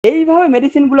এইভাবে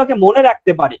মেডিসিন গুলোকে মনে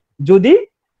রাখতে পারি যদি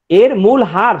এর মূল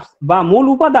হার্বস বা মূল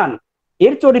উপাদান,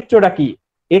 এর চরিত্রটা কি,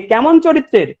 এ কেমন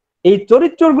চরিত্রের, এই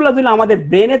চরিত্রগুলো যদি আমাদের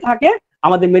ব্রেনে থাকে,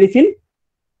 আমাদের মেডিসিন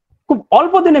খুব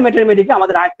অল্প দিনে মেটেরিয়ালকে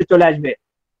আমাদের আয়ত্তে চলে আসবে।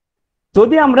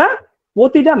 যদি আমরা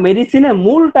প্রতিটা মেডিসিনের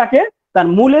মূলটাকে, তার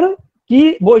মূলের কি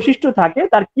বৈশিষ্ট্য থাকে,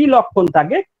 তার কি লক্ষণ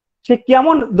থাকে, সে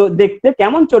কেমন দেখতে,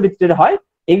 কেমন চরিত্রের হয়,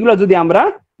 এগুলো যদি আমরা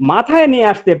মাথায় নিয়ে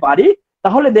আসতে পারি,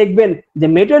 তাহলে দেখবেন যে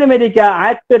মেটেরিয়াল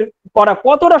আয়ত্তের করা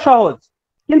কতটা সহজ।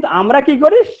 কিন্তু আমরা কি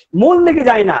করি, মূল দিকে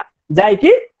যাই না, যাই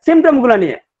কি সিমটম গুলো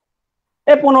নিয়ে,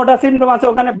 15টা সিমটম আছে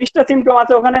ওখানে, 20টা সিমটম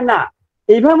আছে ওখানে, না,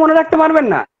 এইভাবে মনে রাখতে পারবেন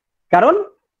না। কারণ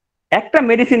একটা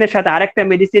মেডিসিনের সাথে আরেকটা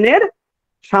মেডিসিনের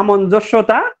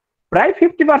সামঞ্জস্যতা প্রায়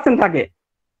 50% থাকে।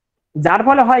 যার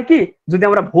ফলে হয় কি, যদি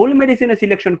আমরা ভুল মেডিসিনে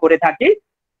সিলেকশন করে থাকি,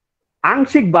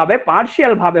 আংশিক ভাবে,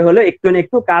 পার্সিয়াল ভাবে হলে একটু না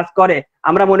একটু কাজ করে,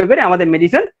 আমরা মনে করি আমাদের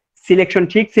মেডিসিন সিলেকশন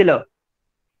ঠিক ছিল।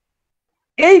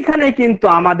 এইখানে কিন্তু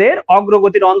আমাদের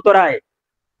অগ্রগতির অন্তরায়,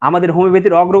 আমাদের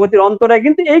হোমিওপ্যাথির অগ্রগতির অন্তরায়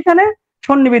কিন্তু এইখানে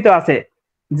সন্নিহিত আছে,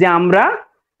 যে আমরা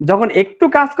যখন একটু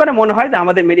কাজ করে মনে হয় যে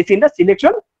আমাদের মেডিসিনটা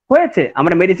সিলেকশন হয়েছে,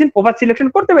 আমরা মেডিসিন প্রপার সিলেকশন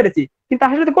করতে পেরেছি, কিন্তু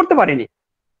আসলে করতে পারিনি।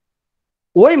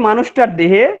 ওই মানুষটার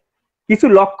দেহে কিছু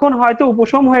লক্ষণ হয়তো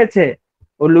উপশম হয়েছে,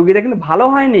 ওর রোগীটা কিন্তু ভালো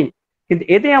হয়নি, কিন্তু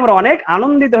এতে আমরা অনেক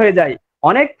আনন্দিত হয়ে যাই,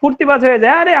 অনেক ফুর্তিবাজ হয়ে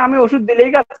যায়, আরে আমি ওষুধ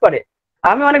দিলেই কাজ করে,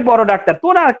 আমি অনেক বড় ডাক্তার,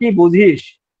 তোরা কি বুঝিস,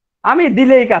 আমি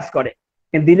দিলেই কাজ করে।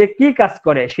 কিন্তু দিলে কি কাজ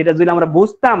করে সেটা যদি আমরা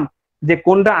বুঝতাম, যে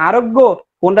কোনটা আরোগ্য,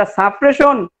 কোনটা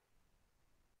সাপ্রেশন,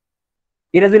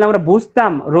 এটা যদি আমরা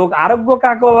বুঝতাম, রোগ আরোগ্য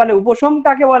কাকে বলে, উপশম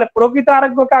কাকে বলে, প্রকৃত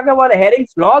আরোগ্য কাকে বলে,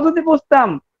 হ্যারিংস ল যদি বুঝতাম,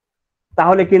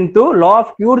 তাহলে কিন্তু ল অফ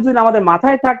কিউর যদি আমাদের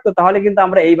মাথায় থাকতো, তাহলে কিন্তু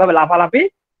আমরা এইভাবে লাফালাফি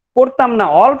করতাম না।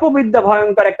 অল্প বিদ্যা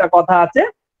ভয়ঙ্কর একটা কথা আছে,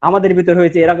 আমাদের ভিতর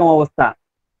হয়েছে এরকম অবস্থা,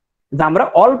 যে আমরা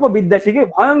অল্প বিদ্যা শিখে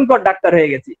ভয়ঙ্কর ডাক্তার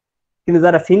হয়ে গেছি। কিন্তু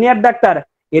যারা সিনিয়র ডাক্তার,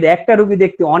 এর একটা রোগী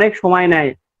দেখতে অনেক সময়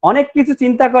নেয়, অনেক কিছু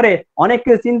চিন্তা করে, অনেক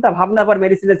কিছু চিন্তা ভাবনা পর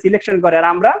মেডিসিনের সিলেকশন করে। আর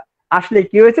আমরা আসলে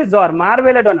কি হয়েছে, জ্বর মার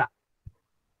বেলেডোনা,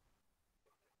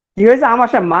 কি হয়েছে, আমার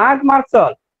সাথে মার্ক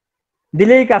চল,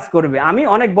 দিলেই কাজ করবে, আমি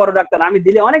অনেক বড় ডাক্তার, আমি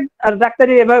দিলে অনেক।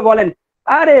 ডাক্তারই এভাবে বলেন,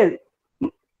 আরে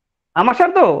আমার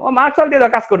সাথে তো ও মার্ক চল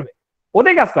দিয়ে কাজ করবে,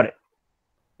 ওদের কাজ করে।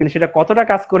 কিন্তু সেটা কতটা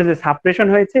কাজ করেছে, সাপ্রেশন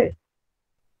হয়েছে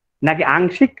নাকি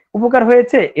আংশিক উপকার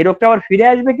হয়েছে, এই রোগটা আবার ফিরে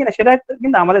আসবে কিনা, সেটা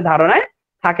কিন্তু আমাদের ধারণায়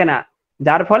থাকে না।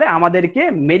 যার ফলে আমাদেরকে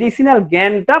মেডিসিনাল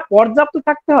জ্ঞানটা পর্যাপ্ত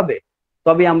থাকতে হবে,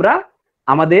 তবে আমরা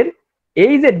আমাদের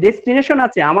এই যে ডেস্টিনেশন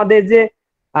আছে, আমাদের যে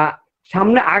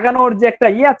সামনে আগানোর যে একটা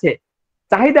আছে,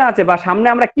 চাহিদা আছে, বা সামনে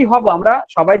আমরা কি হব, আমরা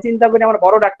সবাই চিন্তা করি আমরা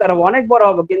বড় ডাক্তার হবো, অনেক বড়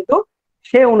হবো, কিন্তু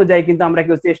সে অনুযায়ী কিন্তু আমরা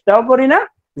কেউ চেষ্টাও করি না।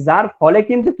 যার ফলে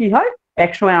কিন্তু কি হয়,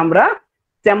 একসময় আমরা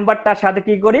চেম্বারটার সাথে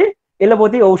কি করি,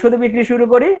 এলোপ্যাথি ঔষধ বিক্রি শুরু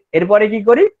করি, এরপরে কি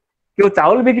করি, কেউ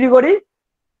চাউল বিক্রি করি,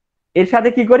 এর সাথে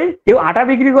কি করি, কেউ আটা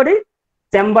বিক্রি করি,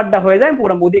 চেম্বারটা হয়ে যায়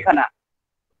পুরো মুদিখানা।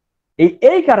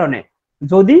 এই কারণে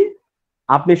যদি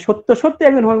আপনি সত্য সত্যি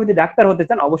একজন হোমিওপ্যাথি ডাক্তার হতে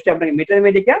চান, অবশ্যই আপনাকে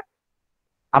মেডিকা,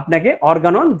 আপনাকে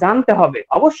অর্গানন জানতে হবে,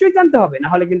 অবশ্যই জানতে হবে, না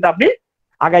হলে কিন্তু আপনি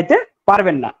আগাইতে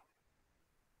পারবেন না।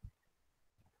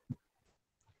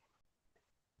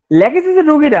 ল্যাকিসিসের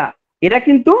রোগীরা, এরা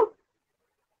কিন্তু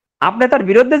আপনি তার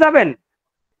বিরুদ্ধে যাবেন,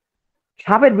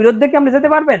 সাপের বিরুদ্ধে কি আপনি যেতে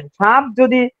পারবেন? সাপ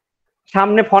যদি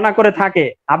সামনে ফনা করে থাকে,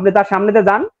 আপনি তার সামনেতে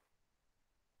যান,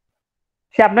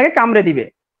 সে আপনাকে কামড়ে দিবে।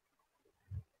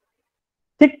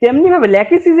 ঠিক তেমনি ভাবে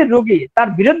ল্যাকিসিসের রোগী, তার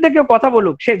বিরুদ্ধে কেউ কথা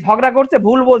বলুক, সে ঝগড়া করছে,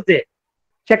 ভুল বলছে,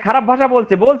 সে খারাপ ভাষা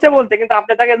বলছে বলতে, কিন্তু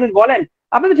আপনি তাকে যদি বলেন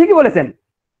আপনি তো ঠিকই বলেছেন,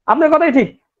 আপনার কথাই ঠিক,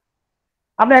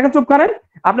 আপনি এখন চুপ করেন,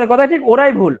 আপনার কথাই ঠিক,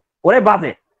 ওরাই ভুল, ওরাই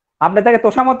বাজে, আপনি তাকে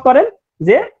তোষামত করেন,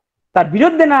 যে তার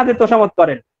বিরুদ্ধে না, যে তোষামত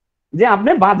করেন যে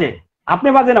আপনি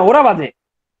বাজে না, ওরা বাজে,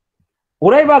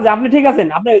 ওরাই বাজে, আপনি ঠিক আছেন,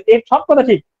 আপনি সব কথা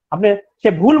ঠিক, আপনি, সে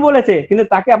ভুল বলেছে, কিন্তু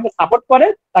তাকে আপনি সাপোর্ট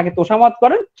করেন, তাকে তোষামত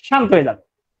করেন, শান্ত হয়ে যাবে।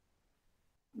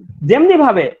 যেমনি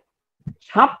ভাবে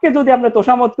সাপকে যদি আপনি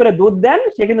তোষামত করে দুধ দেন,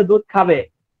 সে কিন্তু দুধ খাবে,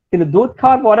 কিন্তু দুধ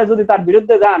খাওয়ার পরে যদি তার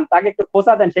বিরুদ্ধে যান, তাকে একটু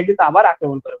খোঁচা দেন, সে কিন্তু আবার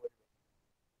আক্রমণ করে বসবে।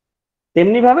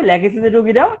 তেমনি ভাবে ল্যাকিসিসের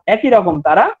রোগীরাও একই রকম,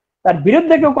 তারা তার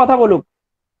বিরুদ্ধে কেউ কথা বলুক,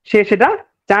 সে সেটা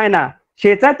চায় না,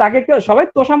 সে চায় তাকে কেউ সবাই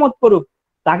তোষামত করুক,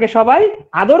 তাকে সবাই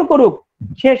আদর করুক,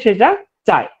 সে সেটা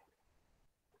চায়।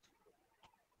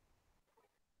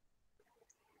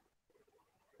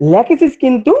 ল্যাকিসিস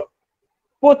কিন্তু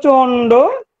প্রচন্ড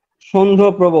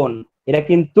সন্দেহপ্রবণ, এরা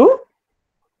কিন্তু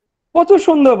প্রচুর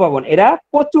সন্দেহপ্রবণ, এরা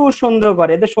প্রচুর সন্দেহ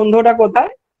করে। এদের সন্দেহটা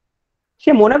কোথায়,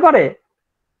 সে মনে করে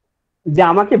যে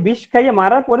আমাকে বিষ খাইয়ে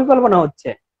মারার পরিকল্পনা হচ্ছে,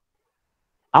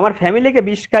 আমার ফ্যামিলিকে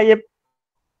বিষ খাইয়ে,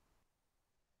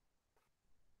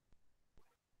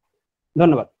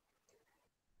 ধন্যবাদ,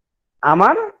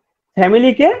 আমার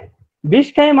ফ্যামিলিকে বিষ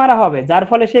খাইয়ে মারা হবে। যার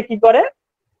ফলে সে কি করে,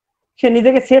 সে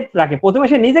নিজেকে সেফ রাখে, প্রথমে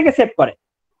সে নিজেকে সেভ করে।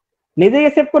 নিজেকে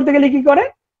সেভ করতে গেলে কি করে,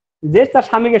 যে তার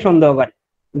স্বামীকে সন্দেহ করে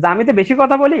যে আমি তো বেশি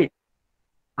কথা বলি,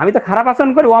 আমি তো খারাপ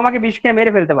আচরণ করি, ও আমাকে বিষ খেয়ে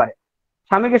মেরে ফেলতে পারে।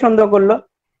 স্বামীকে সন্দেহ করলো।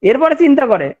 এরপরে চিন্তা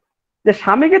করে যে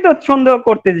স্বামীকে তো সন্দেহ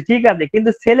করতেছে ঠিক আছে, কিন্তু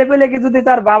ছেলে পেলেকে যদি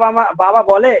তার বাবা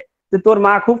বলে যে তোর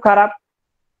মা খুব খারাপ,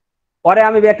 পরে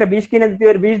আমি একটা বিষ কিনে দিতে,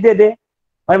 ওর বিষ দিয়ে দে,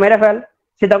 ওর মেরে ফেল,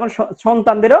 সে তখন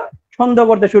সন্তানদেরও সন্দেহ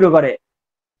করতে শুরু করে।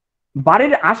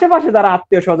 বাড়ির আশেপাশে যারা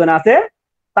আত্মীয় স্বজন আছে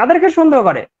তাদেরকে সন্দেহ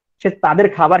করে, সে তাদের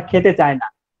খাবার খেতে চায় না।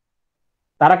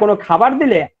 তারা কোনো খাবার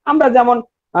দিলে, আমরা যেমন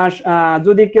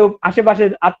যদি কেউ আশেপাশে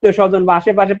আত্মীয় স্বজন বা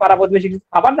আশেপাশে পাড়া প্রতিবেশী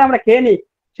খাবার দিয়ে আমরা খেয়ে নিই,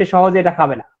 সে সহজে এটা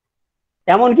খাবে না।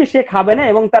 এমনকি সে খাবে না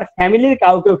এবং তার ফ্যামিলির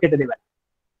কাউকেও খেতে দেবে না।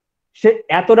 সে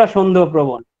এতটা সন্দেহ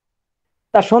প্রবণ।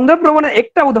 তার সন্দেহ প্রবণের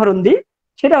একটা উদাহরণ দিই,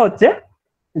 সেটা হচ্ছে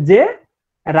যে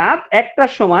রাত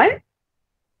 1টার সময়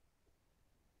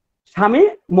স্বামী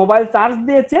মোবাইল চার্জ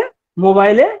দিয়েছে,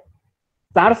 মোবাইলে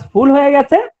চার্জ ফুল হয়ে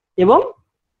গেছে এবং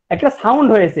একটা সাউন্ড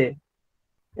হয়েছে।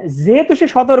 যেহেতু সে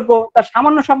সতর্ক, তার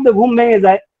সামান্য শব্দে ঘুম ভেঙে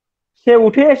যায়, সে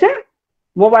উঠে এসে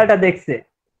মোবাইলটা দেখছে।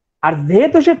 আর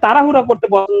যেহেতু সে তাড়াহুড়ো করতে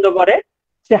পছন্দ করে,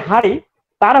 সে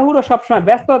তাড়াহুড়ো সবসময়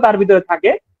ব্যস্ততার ভিতরে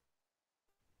থাকে,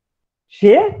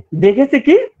 সে দেখেছে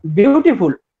কি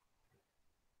বিউটিফুল।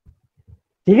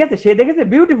 ঠিক আছে, সে দেখেছে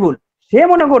বিউটিফুল, সে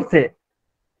মনে করছে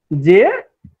যে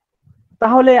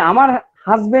তাহলে আমার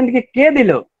হাজবেন্ডকে কে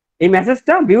দিল এই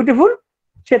মেসেজটা বিউটিফুল।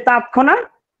 সে তৎক্ষণাৎ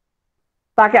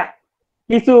তাকে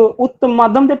কিছু উত্তম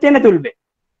মাধ্যম দিয়ে টেনে তুলবে।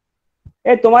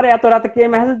 এই তোমার এত রাতে কে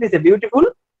মেসেজ দিছে বিউটিফুল,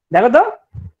 দেখো তো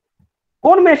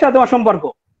কোন মেয়ের সাথে তোমার সম্পর্ক।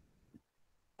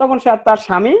 তখন সে তার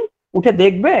স্বামী উঠে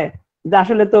দেখবে যে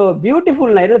আসলে তো বিউটিফুল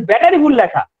না, এটা ব্যাটারি ফুল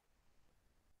লেখা।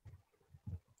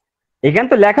 এখানে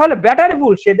তো লেখা হলো ব্যাটারি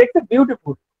ফুল, সে দেখছে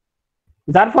বিউটিফুল,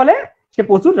 যার ফলে সে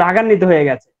প্রচুর রাগান্বিত হয়ে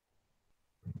গেছে।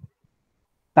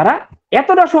 তারা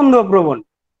এতটা সন্দেহ প্রবণ।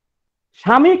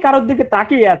 স্বামী কারোর দিকে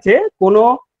তাকিয়ে আছে, কোনো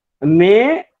মেয়ে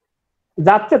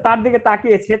যাচ্ছে তার দিকে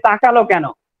তাকিয়েছে, তাকালো কেন?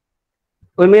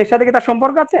 ওই মেয়ের সাথে কি তার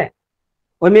সম্পর্ক আছে?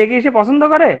 ওই মেয়েকে সে পছন্দ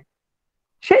করে?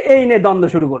 সে এই নিয়ে দ্বন্দ্ব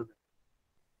শুরু করবে।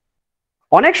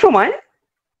 অনেক সময়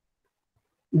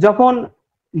যখন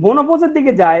মনোপোজের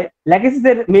দিকে যায়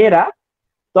ল্যাকেসিসের মেয়েরা,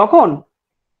 তখন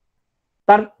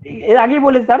তার এর আগেই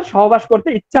বলে তার সহবাস করতে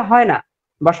ইচ্ছা হয় না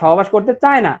বা সহবাস করতে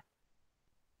চায় না।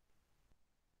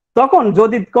 তখন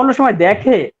যদি কোনো সময়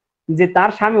দেখে যে তার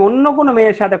স্বামী অন্য কোনো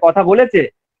মেয়ের সাথে কথা বলেছে,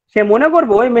 সে মনে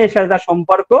করবে ওই মেয়ের সাথে তার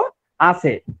সম্পর্ক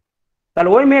আছে। তাহলে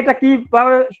ওই মেয়েটা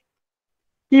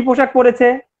কি পোশাক পরেছে,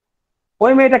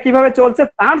 ওই মেয়েটা কিভাবে চলছে,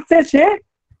 তার চেয়ে সে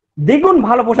দ্বিগুণ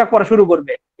ভালো পোশাক পরা শুরু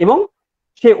করবে। এবং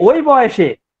সে ওই বয়সে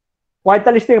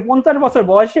 45 থেকে 50 বছর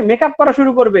বয়সে মেকআপ করা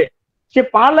শুরু করবে, সে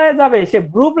পার্লারে যাবে, সে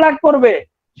ব্রু প্লাগ করবে,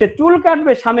 সে চুল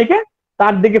কাটবে স্বামীকে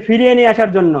তার দিকে ফিরিয়ে নিয়ে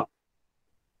আসার জন্য।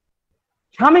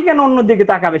 স্বামী কেন অন্যদিকে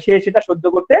তাকাবে, সে সেটা সহ্য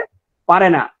করতে পারে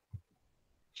না।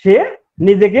 সে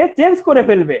নিজেকে চেঞ্জ করে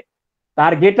ফেলবে,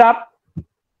 তার গেট আপ,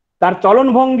 তার চলন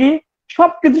ভঙ্গি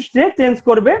সবকিছু সে চেঞ্জ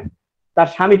করবে তার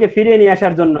স্বামীকে ফিরিয়ে নিয়ে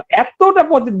আসার জন্য। এতটা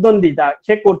প্রতিদ্বন্দ্বিতা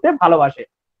সে করতে ভালোবাসে,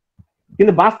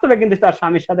 কিন্তু বাস্তবে কিন্তু তার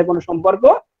স্বামীর সাথে কোনো সম্পর্ক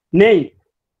নেই।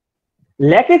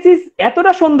 ল্যাকেসিস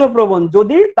এতটা সন্দেহপ্রবণ,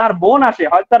 যদি তার বোন আসে,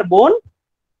 হয়তো তার বোন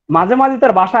মাঝে মাঝে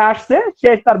তার বাসায় আসছে, সে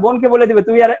তার বোনকে বলে দিবে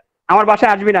তুই আর আমার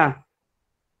বাসায় আসবি না,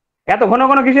 এত ঘন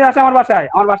ঘন কিসের আসে আমার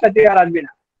বাসায় তুই আর আসবি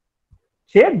না।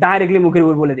 সে ডাইরেক্টলি মুখের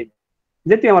উপর বলে দিবে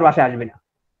যে তুই আমার বাসায় আসবি না।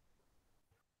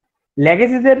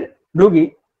 ল্যাকেসিসের রোগী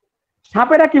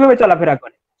সাপেরা কিভাবে চলাফেরা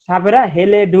করে? সাপেরা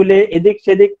হেলে ঢুলে এদিক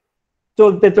সেদিক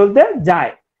চলতে চলতে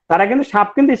যায়। তারা কিন্তু সাপ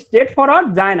কিন্তু স্ট্রেট ফরওয়ার্ড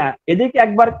যায় না, এদিক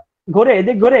একবার ঘুরে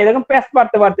এদিক ঘুরে এরকম প্যাচ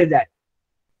পারতে পারতে যায়।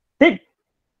 ঠিক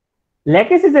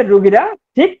ল্যাকেসিসের রোগীরা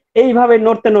ঠিক এইভাবে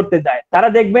নড়তে নড়তে যায়। তারা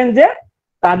দেখবেন যে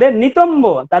তাদের নিতম্ব,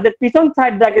 তাদের পিছন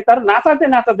সাইডটাকে তারা নাচাইতে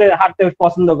নাচাইতে হাঁটতে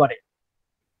পছন্দ করে।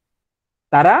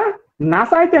 তারা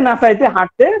নাচাইতে নাচাইতে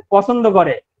হাঁটতে পছন্দ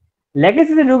করে।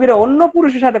 ল্যাকেসিসের রোগীরা অন্য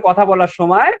পুরুষের সাথে কথা বলার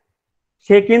সময়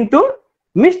সে কিন্তু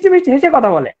মিষ্টি মিষ্টি হেসে কথা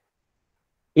বলে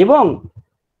এবং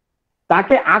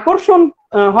তাকে আকর্ষণ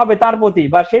হবে তার প্রতি,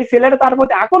 বা সেই ছেলেটা তার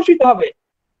প্রতি আকর্ষিত হবে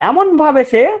এমন ভাবে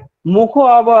সে মুখ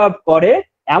অবয়ব করে,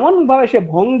 এমন ভাবে সে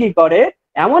ভঙ্গি করে,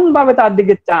 এমন ভাবে তার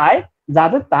দিকে চায়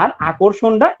যাতে তার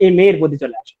আকর্ষণটা এই মেয়ের প্রতি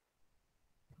চলে আসে।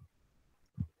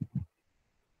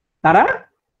 তারা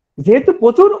যেহেতু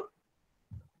প্রচুর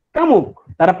কামুক,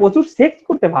 তারা প্রচুর সেক্স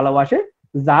করতে ভালোবাসে,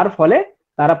 যার ফলে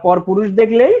তারা পরপুরুষ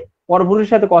দেখলেই,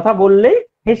 পরপুরুষের সাথে কথা বললেই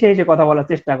হেসে হেসে কথা বলার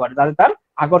চেষ্টা করে, যাতে তার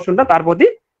আকর্ষণটা তার প্রতি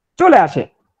চলে আসে।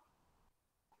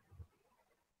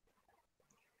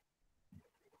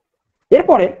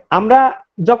 এরপরে আমরা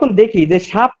যখন দেখি যে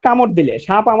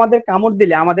সাপ আমাদের কামড়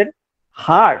দিলে আমাদের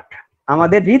হার্ট,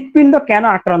 আমাদের হৃৎপিণ্ড কেন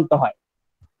আক্রান্ত হয়?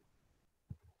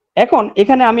 এখন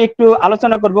এখানে আমি একটু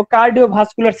আলোচনা করব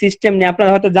কার্ডিওভাস্কুলার সিস্টেম নিয়ে।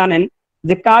 আপনারা হয়তো জানেন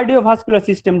যে কার্ডিওভাস্কুলার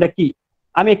সিস্টেমটা কি।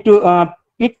 আমি একটু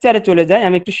পিকচারে চলে যাই,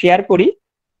 আমি একটু শেয়ার করি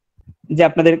যে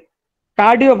আপনাদের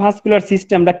কার্ডিওভাস্কুলার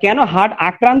সিস্টেমটা কেন হার্ট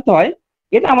আক্রান্ত হয়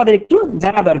এটা আমাদের একটু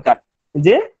জানা দরকার।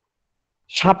 যে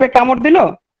সাপে কামড় দিল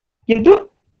কিন্তু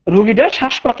রুগীটার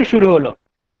শ্বাসকষ্ট শুরু হলো,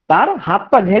 তার হাত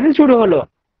পা ঝেঁঝে শুরু হলো,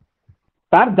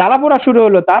 তার জ্বালা পোড়া শুরু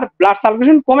হলো, তার ব্লাড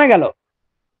সার্কুলেশন কমে গেল,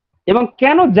 এবং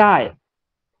কেন যায়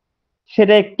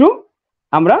সেটা একটু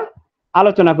আমরা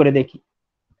আলোচনা করে দেখি।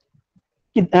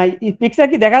 কি পিকচার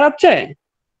কি দেখা যাচ্ছে?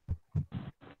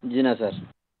 জি না স্যার,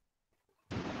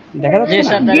 দেখা যাচ্ছে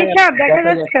না? জি স্যার,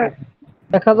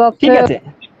 দেখা যাচ্ছে। ঠিক আছে,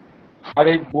 আর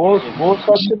এই বোস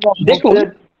আছে না, দেখুন। বোসের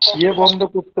ইয়ে বন্ধ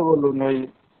করতে বলুন, ওই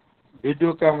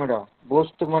ভিডিও ক্যামেরা। বোস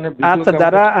তো মানে আচ্ছা,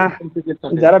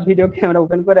 যারা ভিডিও ক্যামেরা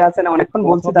ওপেন করে আছেন অনেকক্ষণ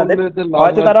বলছি তাদের,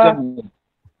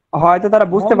 হয়তো তারা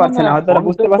বুঝতে পারছে না, হয়তো তারা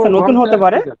বুঝতে পারছে, নতুন হতে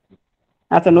পারে।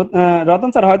 আচ্ছা, রতন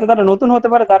স্যার হয়তো তারা নতুন হতে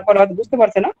পারে, তারপরে হয়তো বুঝতে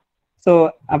পারছে না। তো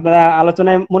আপনারা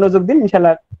আলোচনায় মনোযোগ দিন,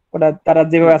 ইনশাল্লাহ ওটা তারা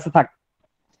যেভাবে আছে থাক।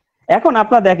 এখন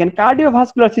আপনারা দেখেন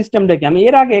কার্ডিওভাস্কুলার সিস্টেমটা কি। আমি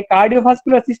এর আগে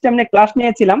কার্ডিওভাস্কুলার সিস্টেম নিয়ে ক্লাস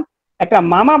নিয়েছিলাম একটা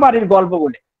মামা বাড়ির গল্প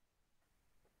বলে।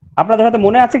 আপনাদের হয়তো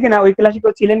মনে আছে কিনা, ওই ক্লাসে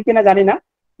কেউ ছিলেন কিনা জানি না।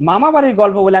 মামা বাড়ির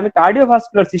গল্প বলে আমি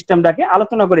কার্ডিওভাস্কুলার সিস্টেমটাকে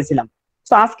আলোচনা করেছিলাম।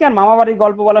 তো আজকে আর মামা বাড়ির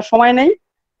গল্প বলার সময় নেই,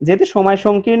 যেহেতু সময়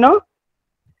সংকীর্ণ,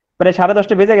 প্রায়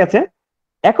 10:30 বেজে গেছে।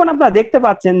 এখন আপনারা দেখতে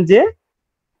পাচ্ছেন যে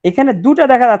এখানে দুটা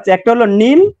দেখা যাচ্ছে, একটা হলো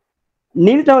নীল,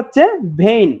 নীলটা হচ্ছে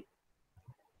ভেইন,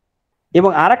 এবং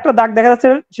আর একটা দাগ দেখা যাচ্ছে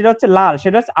সেটা হচ্ছে লাল,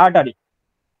 সেটা হচ্ছে আর্টারি।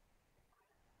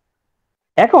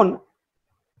 এখন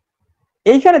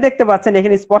এইখানে দেখতে পাচ্ছেন,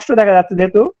 এখানে স্পষ্ট দেখা যাচ্ছে,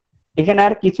 যেহেতু এখানে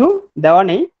আর কিছু দেওয়া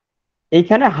নেই,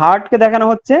 এইখানে হার্টকে দেখানো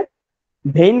হচ্ছে,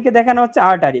 ভেইনকে দেখানো হচ্ছে,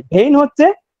 আর্টারি। ভেইন হচ্ছে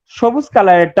সবুজ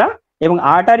কালারেরটা এবং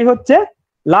আর্টারি হচ্ছে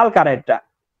লাল কালারেরটা।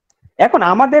 এখন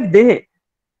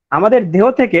আমাদের দেহ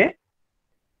থেকে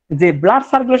যে ব্লাড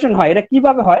সার্কুলেশন হয় এটা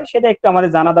কিভাবে হয় সেটা একটু আমাদের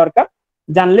জানা দরকার।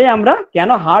 জানলে আমরা কেন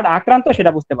হার্ট আক্রান্ত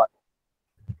সেটা বুঝতে পারবো।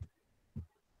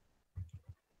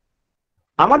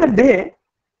 আমাদের দেহে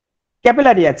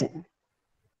ক্যাপিলারি আছে,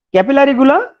 ক্যাপিলারি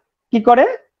গুলা কি করে,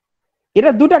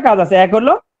 এটা দুটা কাজ আছে। এক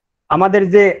হলো আমাদের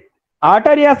যে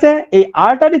আর্টারি আছে, এই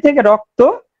আর্টারি থেকে রক্ত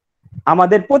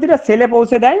আমাদের প্রতিটা সেলে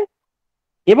পৌঁছে দেয়,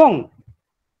 এবং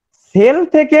সেল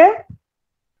থেকে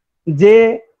যে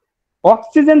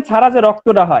অক্সিজেন ছাড়া যে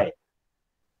রক্তটা হয়,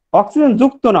 অক্সিজেন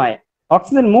যুক্ত নয়,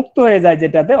 অক্সিজেন মুক্ত হয়ে যায়,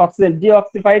 যেটাতে অক্সিজেন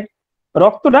ডিঅক্সিফাইড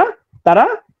রক্তটা তারা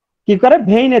কি করে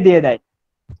ভেইনে দিয়ে দেয়।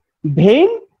 ভেইন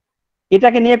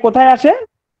এটাকে নিয়ে কোথায় আসে?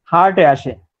 হার্টে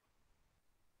আসে।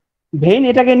 ভেইন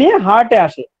এটাকে নিয়ে হার্টে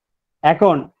আসে।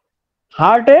 এখন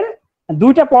হার্টের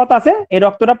দুইটা পথ আছে এই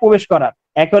রক্তটা প্রবেশ করার।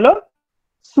 এক হলো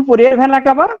superior vena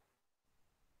CAVA,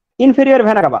 inferior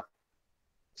vena CAVA.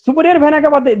 Superior vena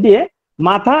CAVA দিয়ে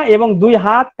মাথা এবং দুই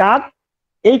হাত, কাঁধ,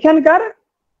 এইখানকার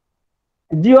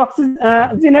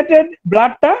ডিঅক্সিজেনেটেড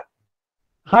ব্লাডটা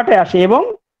হার্টে আসে, এবং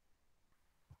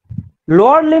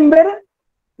লোয়ার লিম্বের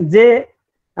যে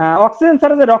অক্সিজেন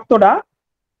ছাড়া যে রক্তটা,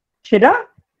 সেটা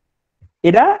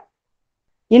এটা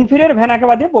ইনফেরিয়র ভেনা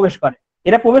কাভা দিয়ে প্রবেশ করে।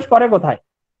 এটা প্রবেশ করে কোথায়?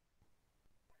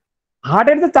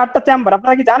 হার্টের যে 4টা চেম্বার,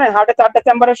 আপনারা কি জানেন? হার্টের 4টা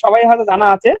চেম্বারের সবাই হয়তো জানা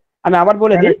আছে, আমি আবার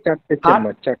বলে দিই।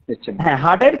 হ্যাঁ,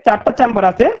 হার্টের 4টা চেম্বার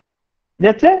আছে, যে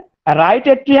হচ্ছে right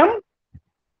atrium,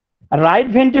 right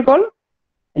ventricle,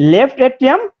 left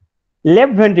atrium,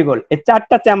 left ventricle, এই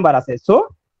 4টা চেম্বার আছে। সো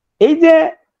এই যে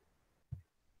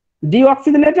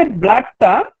ডিঅক্সিজেনেটেড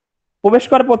ব্লাডটা প্রবেশ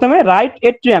করে প্রথমে রাইট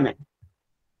এট্রিয়ামে,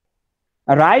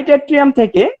 রাইট এট্রিয়াম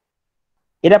থেকে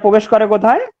এটা প্রবেশ করে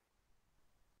কোথায়?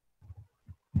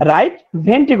 রাইট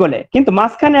ভেন্ট্রিকলে। কিন্তু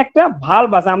মাঝখানে একটা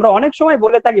ভালভ আছে, আমরা অনেক সময়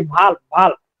বলে থাকি ভালভ,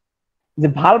 যে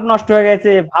ভালভ নষ্ট হয়ে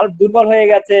গেছে, ভালভ দুর্বল হয়ে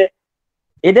গেছে,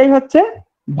 এটাই হচ্ছে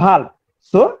ভালভ।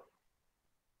 সো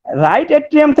রাইট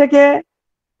এট্রিয়াম থেকে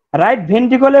রাইট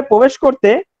ভেন্ট্রিকলে প্রবেশ করতে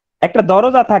একটা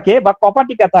দরজা থাকে বা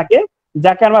কপাটিকা থাকে,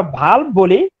 যাকে আমরা ভালভ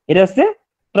বলি। এটা হচ্ছে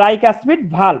ট্রাইকাসপিড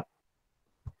ভালভ।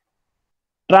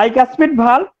 ট্রাইকাসপিড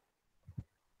ভালভ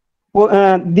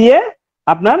দিয়ে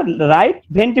আপনার রাইট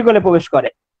ভেন্ট্রিকলে প্রবেশ করে।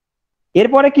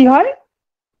 এরপরে কি হয়?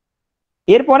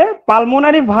 এরপরে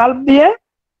পালমোনারি ভালভ দিয়ে,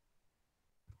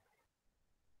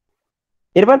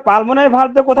 এরপর পালমোনারি ভালভ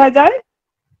দিয়ে কোথায় যায়?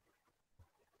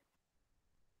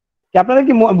 আপনারা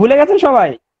কি ভুলে গেছেন সবাই?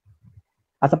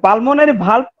 আচ্ছা, পালমোনারি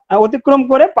ভালভ অতিক্রম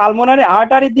করে পালমোনারি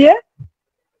আর্টারি দিয়ে,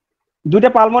 দুইটা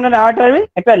পালমোনারি আর্টারি,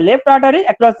 একটা লেফট আর্টারি,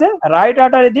 একটা হচ্ছে রাইট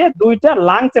আর্টারি দিয়ে দুইটা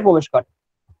লাংসে প্রবেশ করে।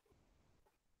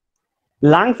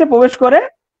 লাংসে প্রবেশ করে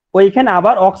ওইখানে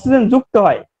আবার অক্সিজেন যুক্ত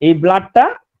হয়। এই ব্লাডটা,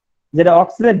 যেটা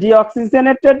অক্সিজেন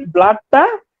ডিঅক্সিজেনেটেড ব্লাডটা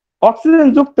অক্সিজেন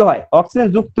যুক্ত হয়, অক্সিজেন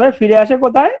যুক্ত হয়ে ফিরে আসে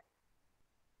কোথায়?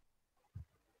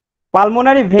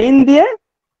 পালমোনারি ভেইন দিয়ে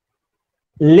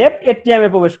লেফট এট্রিয়ামে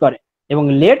প্রবেশ করে এবং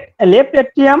লেফট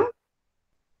এট্রিয়াম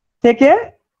থেকে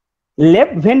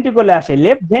লেফট ভেন্ট্রিকলে আসে।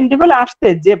 লেফট ভেন্ট্রিকলে আসতে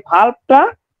যে ভালভটা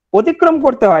অতিক্রম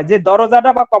করতে হয়, যে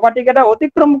দরজাটা বা কপাটিকাটা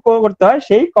অতিক্রম করতে হয়,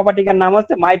 সেই কপাটিকার নাম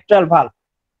হচ্ছে মাইট্রাল ভালভ।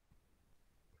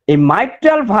 এই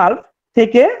মাইট্রাল ভালভ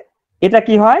থেকে এটা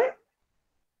কি হয়,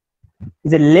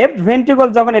 যে লেফট ভেন্ট্রিকল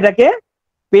যখন এটাকে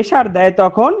প্রেসার দেয়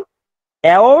তখন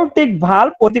অ্যাওর্টিক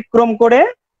ভালভ অতিক্রম করে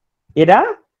এরা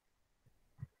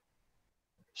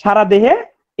সারা দেহে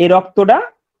এই রক্তটা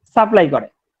সাপ্লাই করে।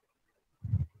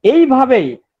 এইভাবেই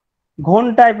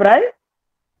ঘন্টায় প্রায়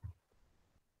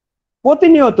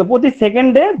প্রতিনিয়ত প্রতি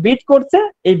সেকেন্ডে বিট করছে,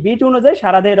 এই বিট অনুযায়ী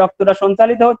সারা দেহে রক্তটা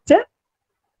সঞ্চালিত হচ্ছে।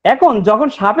 এখন যখন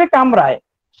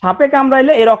সাপে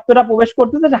কামড়াইলে এই রক্তটা প্রবেশ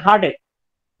করতেছে হার্টে।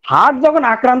 হার্ট যখন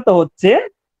আক্রান্ত হচ্ছে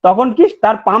তখন কি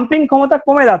তার পাম্পিং ক্ষমতা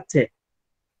কমে যাচ্ছে।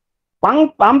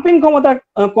 পাম্পিং ক্ষমতা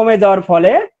কমে যাওয়ার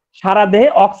ফলে সারা দেহে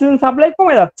অক্সিজেন সাপ্লাই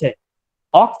কমে যাচ্ছে।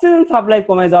 অক্সিজেন সাপ্লাই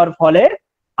কমে যাওয়ার ফলে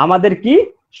আমাদের কি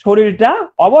শরীরটা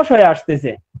অবশ হয়ে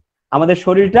আসতেছে, আমাদের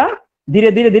শরীরটা ধীরে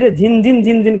ধীরে ধীরে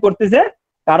ঝিনঝিন করতেছে,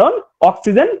 কারণ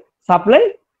অক্সিজেন সাপ্লাই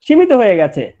সীমিত হয়ে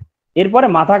গেছে। এরপরে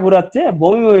মাথা ঘুরাচ্ছে,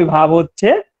 বমি বমি ভাব হচ্ছে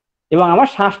এবং আমার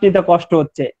শ্বাস নিতে কষ্ট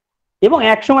হচ্ছে। এবং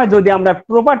একসময় যদি আমরা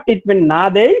প্রপার ট্রিটমেন্ট না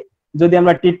দেই, যদি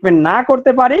আমরা ট্রিটমেন্ট না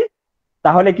করতে পারি,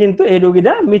 তাহলে কিন্তু এই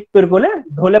রোগীরা মৃত্যুর কোলে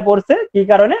ঢলে পড়ছে। কি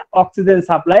কারণে? অক্সিজেন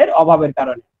সাপ্লাইয়ের অভাবের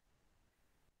কারণে।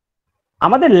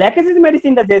 আমাদের ল্যাকেসিস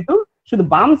মেডিসিনটা যেহেতু শুধু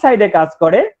বাম সাইডে কাজ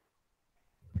করে,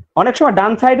 অনেক সময়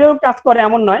ডান সাইডেও কাজ করে,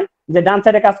 এমন নয় যে ডান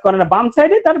সাইডে কাজ করে না, বাম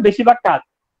সাইডে তার বেশিরভাগ কাজ।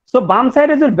 তো বাম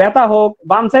সাইডে যদি ব্যথা হোক,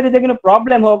 বাম সাইডে যে কোনো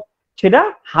প্রবলেম হোক, সেটা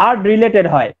হার্ট রিলেটেড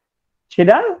হয়,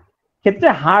 সেটা ক্ষেত্রে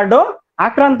হার্টও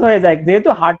আক্রান্ত হয়ে যায়, যেহেতু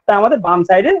হার্টটা আমাদের বাম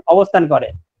সাইডে অবস্থান করে।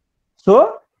 সো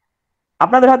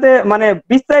আপনাদের হাতে মানে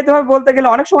বিস্তারিত ভাবে বলতে গেলে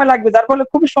অনেক সময় লাগবে, যার ফলে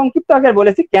খুবই সংক্ষিপ্ত আকারে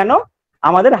বলেছি কেন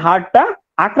আমাদের হার্টটা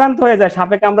আক্রান্ত হয়ে যায়।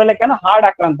 সাপে কামড়ালে কেন হার্ট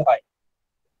আক্রান্ত হয়,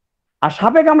 আর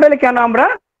সাপে কামড়ালে কেন আমরা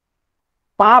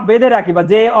পা বেঁধে রাখি, বা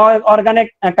যে অর্গানে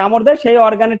কামড় দেয় সেই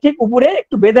অর্গানে ঠিক উপরে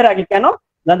একটু বেঁধে রাখি, কেন?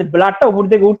 যাতে ব্লাডটা উপর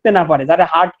দিকে উঠতে না পারে, যাতে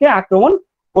হার্টকে আক্রমণ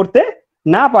করতে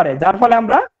না পারে, যার ফলে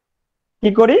আমরা কি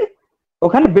করি,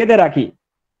 ওখানে বেঁধে রাখি।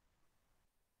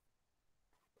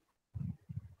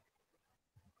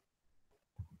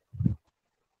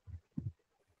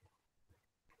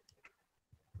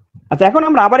 আচ্ছা, এখন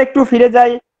আমরা আবার একটু ফিরে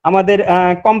যাই আমাদের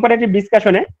কম্পারেটিভ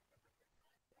ডিসকাশনে।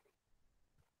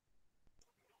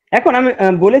 এখন আমি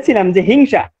বলেছিলাম যে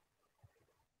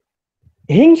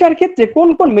হিংসার ক্ষেত্রে কোন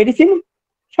কোন মেডিসিন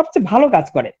সবচেয়ে ভালো কাজ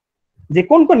করে, যে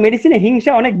কোন কোন মেডিসিনে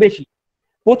হিংসা অনেক বেশি।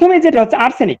 প্রথমে যেটা হচ্ছে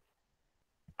আর্সেনিক।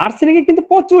 আর্সেনিকে কিন্তু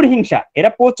প্রচুর হিংসা, এরা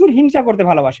প্রচুর হিংসা করতে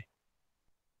ভালোবাসে,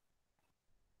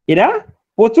 এরা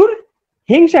প্রচুর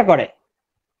হিংসা করে।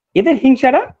 এদের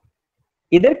হিংসাটা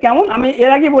এদের কেমন, আমি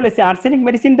এর আগে বলেছি আর্সেনিক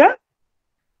মেডিসিনটা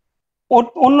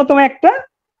অন্যতম একটা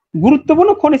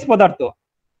গুরুত্বপূর্ণ খনিজ পদার্থ।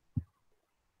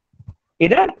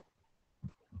 এটা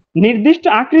নির্দিষ্ট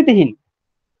আকৃতিহীন,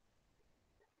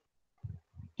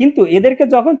 কিন্তু এদেরকে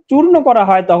যখন চূর্ণ করা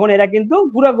হয় তখন এরা কিন্তু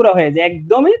গুঁড়া গুঁড়া হয়ে যায়,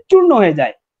 একদমই চূর্ণ হয়ে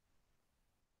যায়।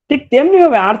 ঠিক তেমনি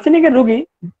ভাবে আর্সেনিকের রোগী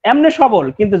এমনি সবল,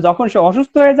 কিন্তু যখন সে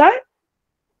অসুস্থ হয়ে যায়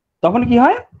তখন কি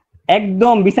হয়,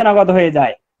 একদম বিছানাগত হয়ে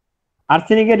যায়।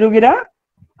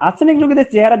 আর্সেনিক রোগীদের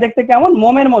চেহারা দেখতে কেমন,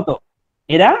 মোমের মতো,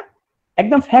 এরা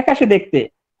একদম ফ্যাকাশে দেখতে,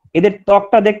 এদের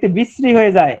ত্বকটা দেখতে বিশ্রী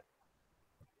হয়ে যায়।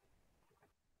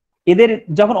 এদের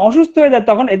যখন অসুস্থ হয়ে যায়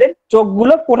তখন এদের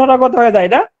চোখগুলো কোঠারাগত হয়ে যায়,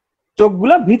 এটা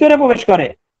চোখগুলো ভিতরে প্রবেশ করে।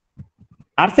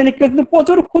 আর্সেনিক কিন্তু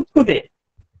প্রচুর খুঁতখুঁতে,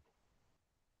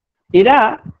 এরা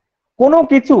কোনো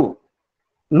কিছু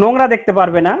নোংরা দেখতে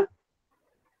পারবে না,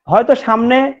 হয়তো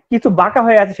সামনে কিছু বাঁকা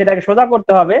হয়ে আছে সেটাকে সোজা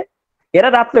করতে হবে, এরা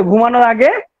রাত্রে ঘুমানোর আগে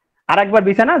আরেকবার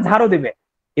বিছানা ঝাড়ু দিবে।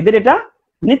 এদের এটা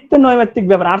নিত্য নৈমিত্তিক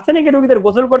ব্যাপার। আর্সেনিকের রোগীদের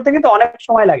গোসল করতে কিন্তু অনেক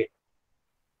সময় লাগে।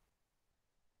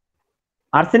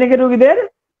 আর্সেনিকের রোগীদের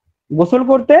গোসল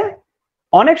করতে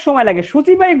অনেক সময় লাগে।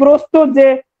 সূচিবায়ুগ্রস্ত যে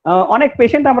অনেক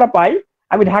পেশেন্ট আমরা পাই,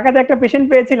 আমি ঢাকাতে একটা পেশেন্ট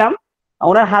পেয়েছিলাম,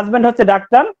 ওনার হাজবেন্ড হচ্ছে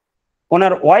ডাক্তার,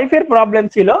 ওনার ওয়াইফের প্রবলেম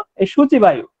ছিল এই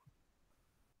সূচিবায়ু।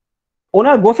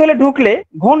 ওনার গোসলে ঢুকলে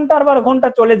ঘন্টার পর ঘন্টা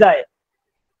চলে যায়,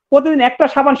 প্রতিদিন একটা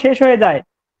সাবান শেষ হয়ে যায়,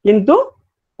 কিন্তু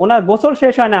ওনার গোসল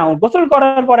শেষ হয় না। গোসল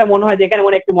করার পরে মনে হয় যে এখানে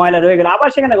মনে একটু ময়লা রয়ে গেল, আবার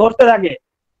সেখানে ঘষতে থাকে।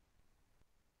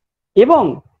 এবং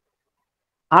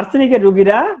আর্সেনিকের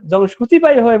রোগীরা যখন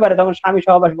সূচিবায়ু হয়ে পারে তখন স্বামী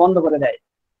সহবাস বন্ধ করে দেয়,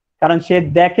 কারণ সে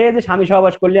দেখে যে স্বামী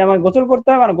সহবাস করলে আমাকে গোসল করতে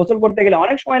হবে, কারণ গোসল করতে গেলে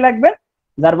অনেক সময় লাগবে,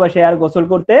 যার পর সে আর গোসল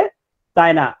করতে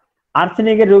চায় না।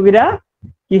 আর্সেনিকের রোগীরা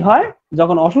কি হয়,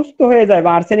 যখন অসুস্থ হয়ে যায়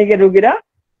বা আর্সেনিকের রোগীরা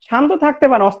শান্ত থাকতে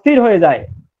পারে, অস্থির হয়ে যায়,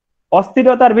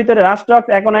 অস্থিরতার ভিতরে রাস্ট্রক্স,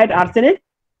 অ্যাকোনাইট, আর্সেনিক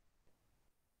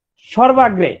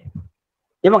সর্বাগ্রে,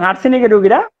 এবং আর্সেনিকের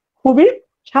রোগীরা খুবই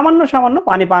সামান্য সামান্য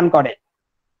পানি পান করে।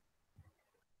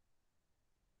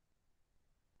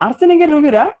 আর্সেনিকের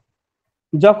রোগীরা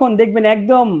যখন দেখবেন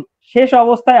একদম শেষ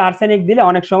অবস্থায় আর্সেনিক দিলে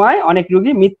অনেক সময় অনেক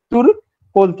রোগী মৃত্যুর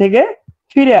কোল থেকে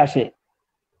ফিরে আসে।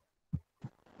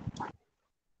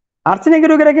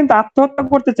 আর্সেনিকের রোগীরা কিন্তু আত্মহত্যা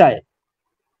করতে চায়।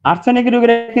 আর্সেনিকের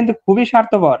রোগীরা কিন্তু খুবই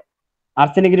স্বার্থপর।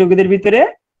 আর্সেনিক রোগীদের ভিতরে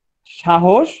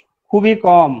সাহস খুবই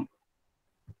কম।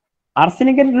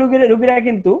 আর্সেনিকের রোগীরা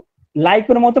কিন্তু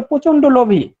লাইকের মতো প্রচন্ড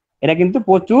লোভী। এরা কিন্তু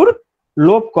প্রচুর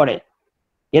লোভ করে,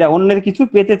 এরা অন্যের কিছু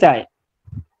পেতে চায়।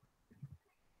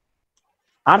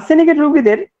 আর্সেনিকের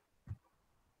রোগীদের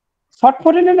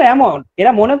ছটফটানিটা এমন,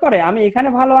 এরা মনে করে আমি এখানে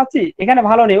ভালো আছি, এখানে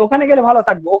ভালো নেই, ওখানে গেলে ভালো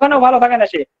থাকবো, ওখানেও ভালো থাকে না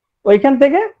সে, ওইখান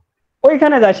থেকে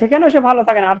ওইখানে যায়, সেখানেও সে ভালো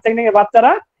থাকে না। আর্সেনিকের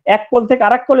বাচ্চারা এক কোল থেকে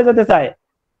আরেক কোলে যেতে চায়,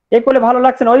 এই কোলে ভালো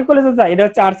লাগছে না ওই কোলে যেতে চায়। এটা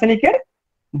হচ্ছে আর্সেনিকের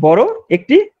বড়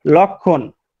একটি লক্ষণ।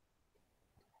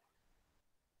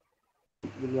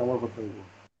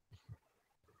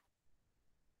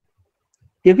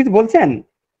 কেউ কিছু বলছেন?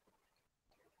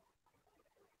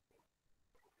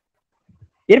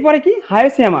 এরপরে কি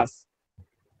হায়োসিয়ামাস।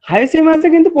 হায়োসিয়ামাসে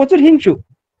কিন্তু প্রচুর হিংসুক।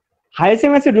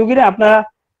 হায়োসিয়ামাসের রোগীরা আপনারা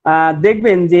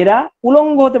দেখবেন যে এরা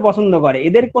উলঙ্গ হতে পছন্দ করে।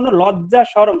 এদের কোনো লজ্জা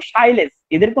শরম, সাইলেন্স,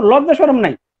 এদের কোনো লজ্জা শরম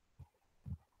নাই।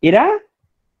 এরা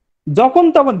যখন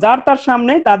তখন যার তার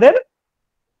সামনে তাদের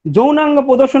যৌনাঙ্গ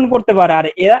প্রদর্শন করতে পারে। আর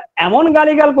এরা এমন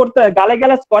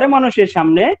গালিগালাজ করে মানুষের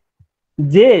সামনে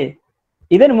যে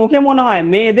এদের মুখে মনে হয়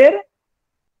মেয়েদের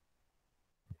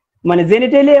মানে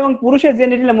জেনিটালি এবং পুরুষের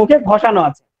জেনিটালি মুখে ঘষানো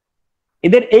আছে।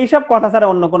 এদের এইসব কথা ছাড়া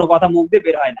অন্য কোনো কথা মুখ দিয়ে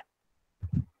বের হয় না।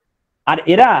 আর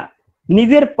এরা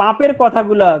নিজের পাপের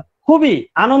কথাগুলো খুবই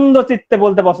আনন্দ চিত্তে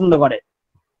বলতে পছন্দ করে।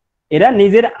 এরা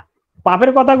নিজের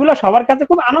পাপের কথাগুলো সবার কাছে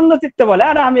খুব আনন্দ চিত্তে বলে,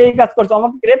 আর আমি এই কাজ করছি,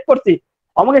 আমাকে রেপ করছি,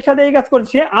 আমাদের সাথে এই কাজ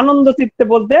করছি, আনন্দ চিত্তে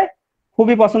বলতে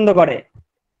খুবই পছন্দ করে।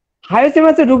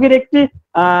 হায়োসিমাসের রোগীর একটি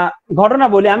ঘটনা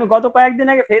বলি। আমি গত কয়েকদিন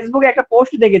আগে ফেসবুকে একটা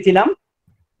পোস্ট দেখেছিলাম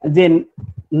যে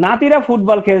নাতিরা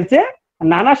ফুটবল খেলছে,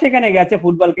 নানা সেখানে গেছে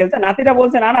ফুটবল খেলতে, নাতিরা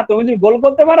বলছে নানা তুমি যদি গোল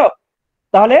করতে পারো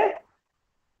তাহলে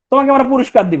তোমাকে আমরা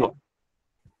পুরস্কার দিব।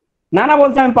 নানা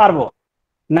বলছে আমি পারবো।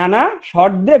 নানা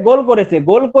শট দিয়ে গোল করেছে,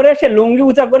 গোল করে সে লুঙ্গি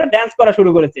উঁচা করে ড্যান্স করা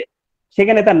শুরু করেছে।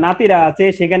 সেখানে তার নাতিরা আছে,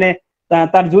 সেখানে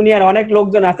তার জুনিয়র অনেক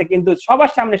লোকজন আছে, কিন্তু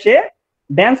সবার সামনে সে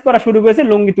ড্যান্স করা শুরু করেছে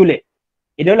লুঙ্গি তুলে।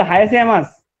 এটা হলো হায়োসিয়ামাস।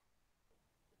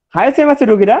 হায়োসিয়ামাসের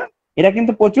রোগীরা এরা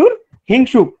কিন্তু প্রচুর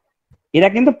হিংসুক। এরা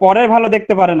কিন্তু পরের ভালো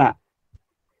দেখতে পারে না।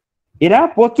 এরা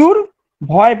প্রচুর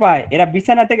ভয় পায়, এরা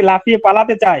বিছানা থেকে লাফিয়ে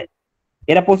পালাতে চায়,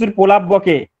 এরা প্রচুর প্রলাপ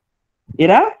বকে,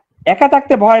 এরা একা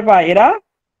থাকতে ভয় পায়, এরা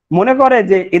মনে করে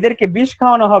যে এদেরকে বিষ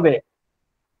খাওয়ানো হবে,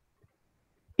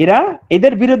 এরা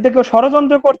এদের বিরুদ্ধে কেউ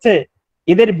ষড়যন্ত্র করছে,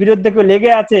 এদের বিরুদ্ধে কেউ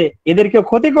লেগে আছে, এদের কেউ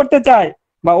ক্ষতি করতে চায়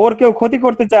বা ওর কেউ ক্ষতি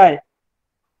করতে চায়।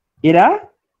 এরা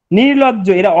নির্লজ্জ,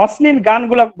 এরা অশ্লীল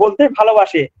গানগুলো বলতে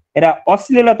ভালোবাসে, এরা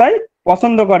অশ্লীলতায়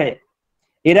পছন্দ করে।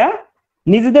 এরা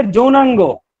নিজেদের যৌনাঙ্গ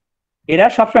এরা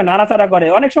সবসময় নাড়াচাড়া করে।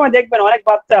 অনেক সময় দেখবেন অনেক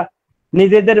বাচ্চা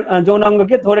নিজেদের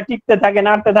যৌনাঙ্গকে ধরে টিকতে থাকে,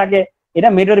 নাড়তে থাকে, এটা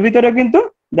মেয়েদের ভিতরেও কিন্তু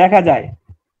দেখা যায়।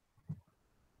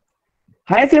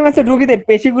 হায়োসিয়ামাসের রোগীদের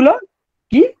পেশিগুলো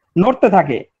কি নড়তে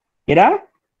থাকে, এরা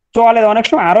চলে অনেক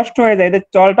সময় আড়ষ্ট হয়ে যায়, এদের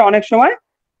চলটা অনেক সময়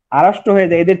আড়ষ্ট হয়ে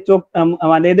যায়, এদের চোখ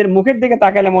মানে এদের মুখের দিকে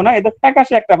তাকালে মনে হয় এদের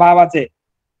ফ্যাকাশে একটা ভাব আছে।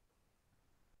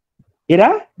 এরা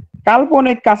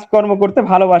কাল্পনিক কাজকর্ম করতে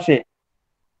ভালোবাসে।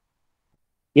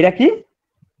 এরা কি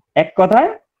এক কথায়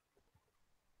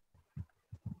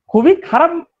খুবই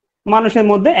খারাপ মানুষের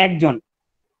মধ্যে একজন।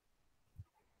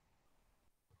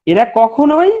 এরা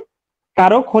কখনোই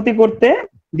কারো ক্ষতি করতে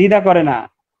দ্বিধা করে না,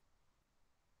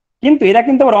 কিন্তু এরা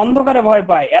কিন্তু আবার অন্ধকারে ভয়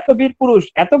পায়। এত বীর পুরুষ,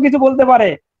 এত কিছু বলতে পারে,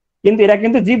 কিন্তু এরা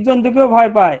কিন্তু জীবজন্তুকেও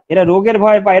ভয় পায়, এরা রোগের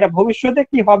ভয় পায়, এরা ভবিষ্যতে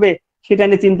কি হবে সেটা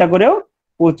নিয়ে চিন্তা করেও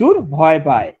প্রচুর ভয়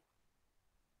পায়।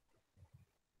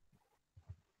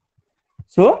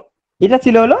 সো এটা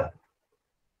ছিল হলো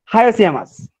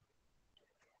হায়োসিয়ামাস।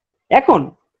 এখন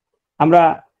আমরা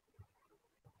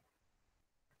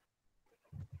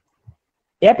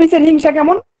অ্যাপিসের হিংসা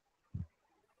কেমন।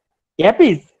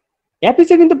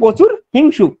 অ্যাপিসে কিন্তু প্রচুর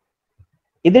হিংসুক,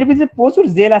 এদের ভিতরে প্রচুর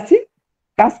জেলাসি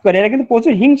কাজ করে, এরা কিন্তু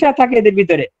প্রচুর হিংসা থাকে এদের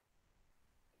ভিতরে।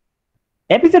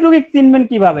 অ্যাপিসের রোগী চিনবেন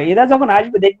কিভাবে, এরা যখন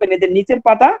আসবে দেখবেন এদের নিচের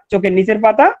পাতা, চোখের নিচের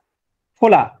পাতা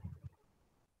ফোলা,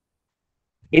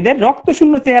 এদের রক্ত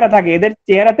শূন্য চেহারা থাকে, এদের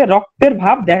চেহারাতে রক্তের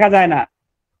ভাব দেখা যায় না,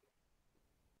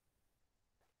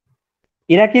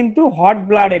 এরা কিন্তু হট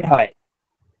ব্লাডেড হয়।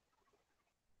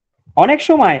 অনেক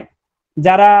সময়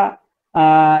যারা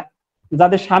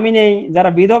যাদের স্বামী নেই, যারা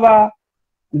বিধবা,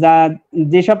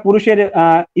 যেসব পুরুষের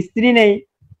স্ত্রী নেই,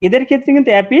 এদের ক্ষেত্রে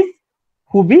কিন্তু অ্যাপিস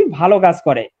খুবই ভালো কাজ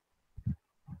করে।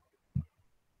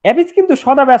 অ্যাপিস কিন্তু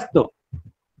সদা ব্যস্ত,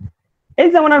 এই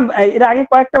যেমন আমি এর আগে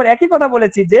কয়েকটা একই কথা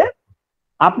বলেছি যে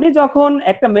আপনি যখন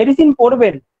একটা মেডিসিন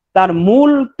পড়বেন তার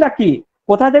মূলটা কি,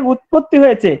 কোথা থেকে উৎপত্তি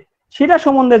হয়েছে সেটা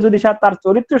সম্বন্ধে যদি তার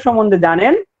চরিত্র সম্বন্ধে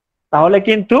জানেন, তাহলে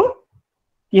কিন্তু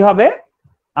কি হবে,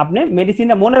 আপনি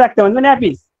মেডিসিনটা মনে রাখতে পারবেন।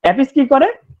 অ্যাপিস অ্যাপিস কি করে,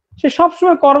 সে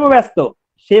সবসময় কর্মব্যস্ত,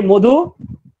 সে মধু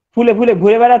ফুলে ফুলে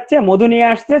ঘুরে বেড়াচ্ছে, মধু নিয়ে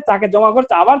আসছে, তাকে জমা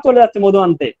করছে, আবার চলে যাচ্ছে মধু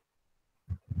আনতে।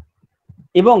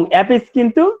 এবং অ্যাপিস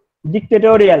কিন্তু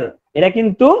ডিক্টেটোরিয়াল, এরা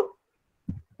কিন্তু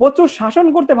প্রচুর শাসন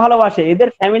করতে ভালোবাসে, এদের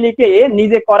ফ্যামিলিকে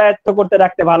নিজে করায়ত্ত করতে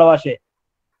রাখতে ভালোবাসে।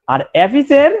 আর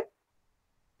অ্যাপিসের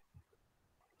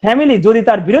ফ্যামিলি যদি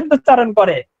তার বিরুদ্ধোচ্চারণ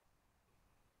করে,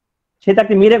 সে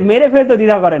তাকে মেরে মেরে ফেলতে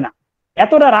দ্বিধা করে না,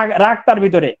 এতটা রাগ রাগ তার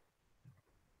ভিতরে।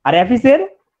 আর অ্যাপিসের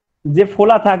যে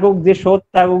ফোলা থাকুক, যে শোধ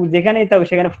থাকুক, যেখানেই থাকুক,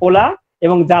 সেখানে ফোলা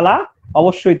এবং জ্বালা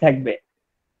অবশ্যই থাকবে।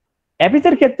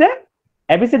 অ্যাপিসের ক্ষেত্রে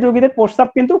অ্যাপিসের রোগীদের প্রস্রাব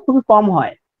কিন্তু খুবই কম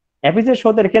হয়, অ্যাপিসের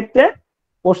শোধের ক্ষেত্রে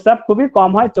প্রস্রাব খুবই কম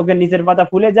হয়, চোখের নিচের পাতা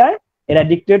ফুলে যায়। এরা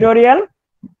ডিক্টেটোরিয়াল।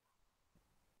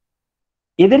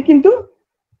 এদের কিন্তু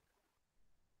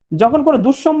যখন কোনো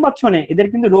দুঃসংবাদ শোনে, এদের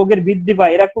কিন্তু রোগের বৃদ্ধি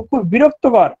পায়, এরা খুব খুব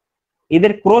বিরক্তকর,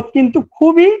 এদের ক্রোধ কিন্তু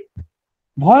খুবই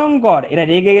ভয়ঙ্কর, এরা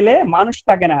রেগে গেলে মানুষ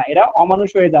থাকে না, এরা অমানুষ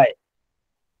হয়ে যায়।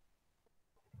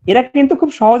 এরা কিন্তু খুব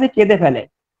সহজে কেঁদে ফেলে,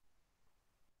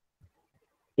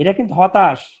 এরা কিন্তু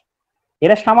হতাশ,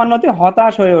 এরা সামান্যতে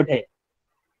হতাশ হয়ে ওঠে।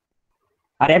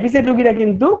 আর অ্যাপিসের রোগীরা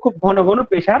কিন্তু খুব ঘন ঘন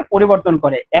পেশার পরিবর্তন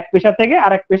করে, এক পেশা থেকে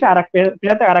আরেক পেশা, আরেক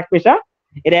পেশা থেকে আরেক পেশা,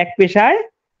 এরা এক পেশায়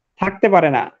থাকতে পারে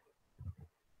না।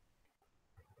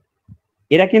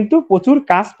 এরা কিন্তু প্রচুর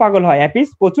কাজ পাগল হয়, অ্যাপিস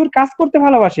প্রচুর কাজ করতে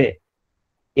ভালোবাসে,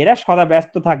 এরা সদা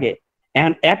ব্যস্ত থাকে।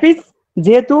 এখন অ্যাপিস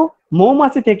যেহেতু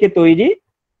মৌমাছি থেকে তৈরি,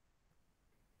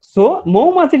 সো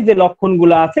মৌমাছির যে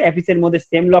লক্ষণগুলো আছে অ্যাপিসের মধ্যে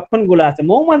সেম লক্ষণগুলো আছে।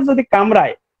 মৌমাছি যদি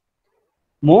কামড়ায়,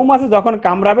 মৌমাছি যখন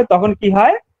কামড়াবে তখন কি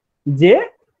হয়, যে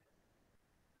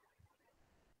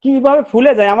কিভাবে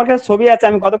ফুলে যায়। আমার কাছে ছবি আছে,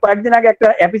 আমি গত কয়েকদিন আগে একটা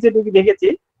অ্যাপিসের রোগী দেখেছি,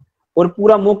 ওর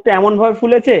পুরো মুখটা এমন ভাবে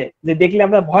ফুলেছে যে দেখলে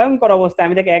আমরা ভয়ঙ্কর অবস্থা।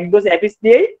 আমি তাকে এক ডোজ অ্যাপিস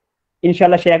দিয়েই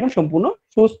ইনশাল্লাহ সে এখন সম্পূর্ণ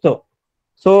সুস্থ।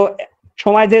 সো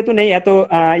সময় যেহেতু নেই, এত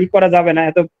ই করা যাবে না,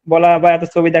 এত বলা বা এত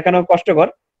ছবি দেখানো কষ্টকর।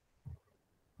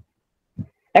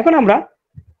 এখন আমরা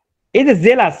এই যে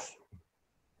জেলাস,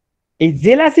 এই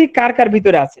জেলাসি কার কার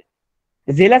ভিতরে আছে,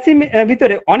 জেলাসি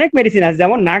ভিতরে অনেক মেডিসিন আছে,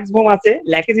 যেমন নাক্সভোম আছে,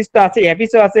 ল্যাকেসিস আছে,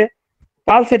 অ্যাপিসও আছে,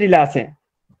 পালসেটিলা আছে।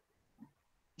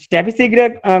 স্ট্যাপিসিগ্রে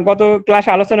গত ক্লাস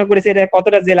আলোচনা করেছে এটা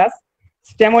কতটা জেলাস।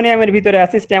 স্ট্যামোনিয়ামের ভিতরে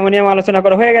আছে, স্ট্যামোনিয়াম আলোচনা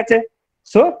করা হয়ে গেছে।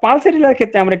 সো পালসেটিলার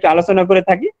ক্ষেত্রে আমরা একটু আলোচনা করে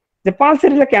থাকি যে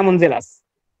পালসেটিলা কেমন জেলাস।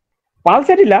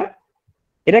 পালসেটিলা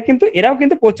এরাও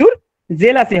কিন্তু প্রচুর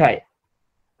জেলাসি হয়।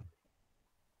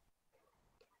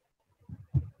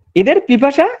 এদের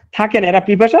পিপাসা থাকে না, এরা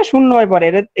পিপাসা শূন্য হয়ে পড়ে,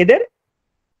 এদের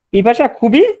পিপাসা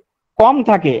খুবই কম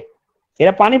থাকে,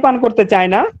 এরা পানি পান করতে চায়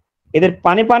না, এদের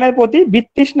পানি পানের প্রতি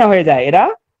বিতৃষ্ণা হয়ে যায়, এরা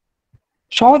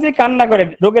সহজে কান্না করে,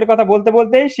 রোগের কথা বলতে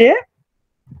বলতে সে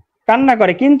কান্না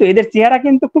করে। কিন্তু এদের চেহারা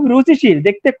কিন্তু খুব রুচিশীল,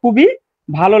 দেখতে খুবই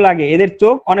ভালো লাগে, এদের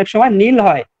চোখ অনেক সময় নীল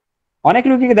হয়, অনেক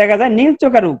রোগীকে দেখা যায় নীল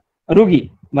চোখা রোগী,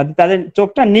 মানে তাদের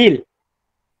চোখটা নীল।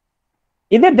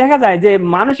 এদের দেখা যায় যে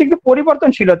মানসিক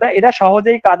পরিবর্তনশীলতা, এরা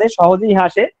সহজেই কাঁদে, সহজেই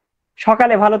হাসে,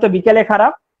 সকালে ভালো তো বিকেলে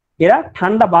খারাপ। এরা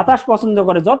ঠান্ডা বাতাস পছন্দ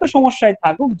করে, যত সমস্যায়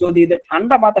থাকুক যদি এদের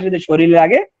ঠান্ডা বাতাস এদের শরীরে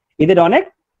লাগে এদের অনেক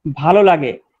ভালো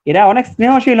লাগে। এরা অনেক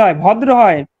স্নেহশীল হয়, ভদ্র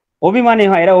হয়, অভিমানী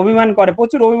হয়, এরা অভিমান করে,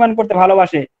 প্রচুর অভিমান করতে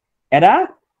ভালোবাসে, এরা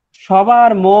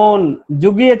সবার মন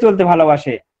জুগিয়ে চলতে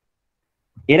ভালোবাসে,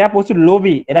 এরা প্রচুর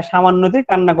লোভী, এরা সামান্যতেই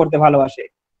কান্না করতে ভালোবাসে।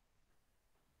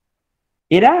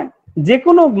 এরা যে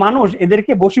কোনো মানুষ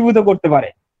এদেরকে বশীভূত করতে পারে,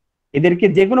 এদেরকে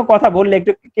যে কোনো কথা বললে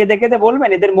একটু কেঁদে কেঁদে বলবেন,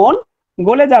 এদের মন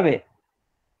গলে যাবে।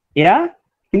 এরা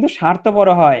কিন্তু স্বার্থপর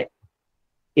হয়,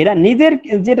 এরা নিজের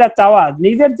যেটা চাওয়া,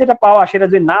 নিজের যেটা পাওয়া সেটা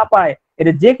যদি না পায়,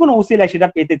 এরা যে কোনো উসিলায় সেটা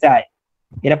পেতে চায়।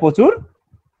 এরা প্রচুর,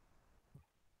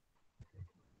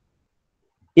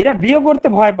 এরা বিয়ে করতে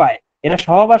ভয় পায়, এরা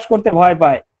সহবাস করতে ভয়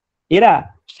পায়, এরা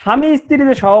স্বামী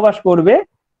স্ত্রীতে সহবাস করবে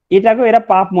এটাকে এরা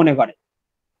পাপ মনে করে।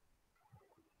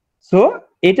 সো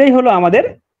এটাই হলো আমাদের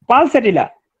পালসেটিলা।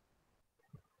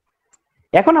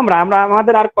 এখন আমরা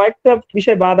আমাদের আর কয়েকটা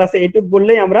বিষয় বাদ আছে, এটুকু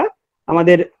বললেই আমরা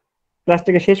আমাদের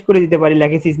ক্লাসটাকে শেষ করে দিতে পারি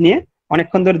ল্যাকেসিস নিয়ে।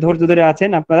 অনেকক্ষণ ধরে ধৈর্য ধরে আছেন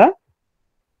আপনারা।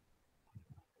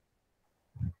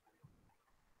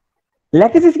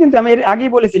 ল্যাকেসিস কিন্তু আমি এর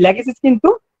আগেই বলেছি, ল্যাকেসিস কিন্তু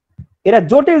এরা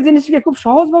জটিল জিনিসকে খুব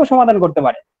সহজভাবে সমাধান করতে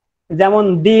পারে, যেমন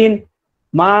দিন,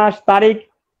 মাস, তারিখ।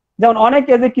 যেমন অনেক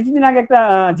যে কিছুদিন আগে একটা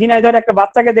ঝিনাইদহের একটা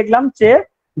বাচ্চাকে দেখলাম,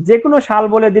 যে কোনো সাল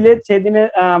বলে দিলে সেদিনে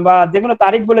বা যে কোনো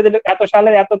তারিখ বলে দিলে এত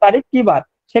সালের এত তারিখ কি বার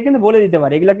সে কিন্তু বলে দিতে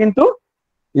পারে। এগুলা কিন্তু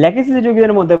ল্যাকেসিস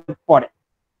রোগীদের মধ্যে পড়ে,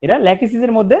 এরা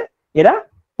ল্যাকেসিসের মধ্যে এরা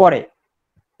পড়ে।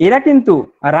 এরা কিন্তু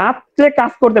রাত্রে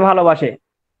কাজ করতে ভালোবাসে,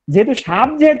 যেহেতু সাপ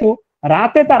যেহেতু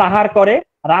রাতে তার আহার করে,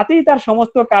 রাতেই তার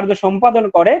সমস্ত কার্য সম্পাদন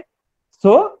করে।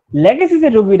 সো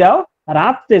লেগেসিসের রোগীরাও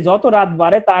রাত্রে, যত রাত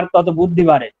বাড়ে তার তত বুদ্ধি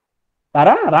বাড়ে।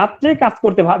 তারা রাত্রে কাজ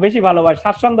করতে বেশি ভালোবাসে,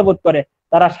 স্বাচ্ছন্দ্য বোধ করে।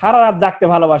 তারা সারা রাত জাগতে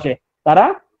ভালোবাসে। তারা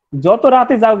যত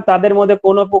রাতে যাক তাদের মধ্যে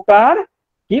কোনো প্রকার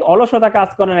কি অলসতা কাজ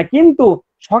করে না, কিন্তু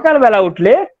সকালবেলা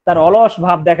উঠলে তার অলস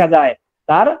ভাব দেখা যায়।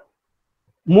 তার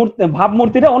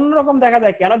ভাবমূর্তিটা অন্যরকম দেখা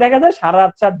যায়। কেন দেখা যায়? সারা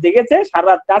রাত সাত জেগেছে, সারা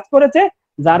রাত কাজ করেছে,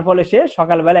 যার ফলে সে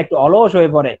সকালবেলা একটু অলস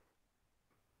হয়ে পড়ে।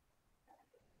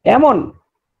 এমন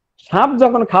সাপ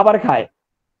যখন খাবার খায়,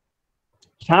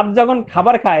 সাপ যখন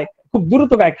খাবার খায় খুব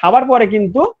দ্রুত খায়, খাবার পরে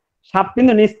কিন্তু সাপ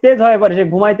কিন্তু নিস্তেজ হয়ে পড়ে, সে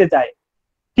ঘুমাইতে চায়।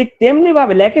 ঠিক তেমনি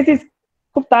ভাবে ল্যাকেসিস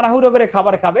খুব তাড়াহুড়ো করে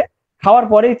খাবার খাবে, খাওয়ার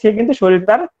পরেই সে কিন্তু শরীর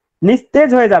তার নিস্তেজ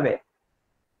হয়ে যাবে।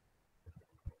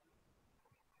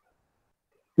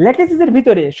 ল্যাকেসিসের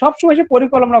ভিতরে সবসময় সে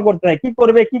পরিকল্পনা করতে হয়, কি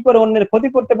করবে, কি করে অন্যের ক্ষতি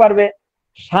করতে পারবে।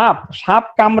 সাপ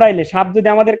কামড়াইলে, সাপ যদি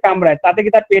আমাদের কামড়ায় তাতে কি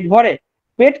তার পেট ভরে?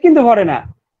 পেট কিন্তু ভরে না,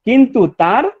 কিন্তু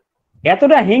তার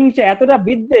এতটা হিংসা, এতটা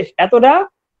বিদ্বেষ, এতটা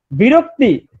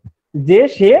বিরক্তি যে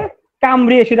সে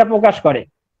কামড়িয়ে সেটা প্রকাশ করে।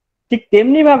 ঠিক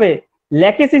তেমনি ভাবে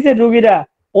ল্যাকেসিসের রোগীরা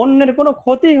অন্যের কোনো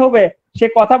ক্ষতি হবে, সে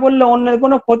কথা বললে অন্যের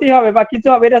কোনো ক্ষতি হবে বা কিছু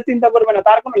হবে এটা চিন্তা করবে না,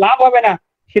 তার কোনো লাভ হবে না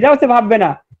সেটাও সে ভাববে না,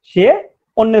 সে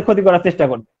অন্যের ক্ষতি করার চেষ্টা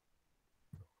করবে।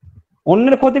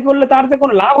 অন্যের ক্ষতি করলে তার যে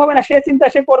কোনো লাভ হবে না সে চিন্তা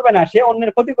সে করবে না, সে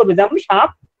অন্যের ক্ষতি করবে। যেমন সাপ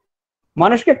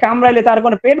মানুষকে কামড়াইলে তার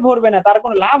কোনো পেট ভরবে না, তার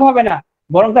কোনো লাভ হবে না,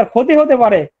 বরং তার ক্ষতি হতে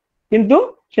পারে, কিন্তু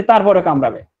সে তারপরে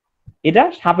কামড়াবে। এটা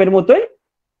সাপের মতোই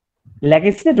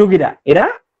ল্যাকেসিসের রোগীরা, এরা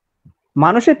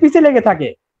মানুষের পিছে লেগে থাকে,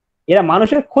 এরা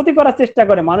মানুষের ক্ষতি করার চেষ্টা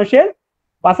করে, মানুষের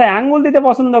পাছায় আঙ্গুল দিতে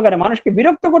পছন্দ করে, মানুষকে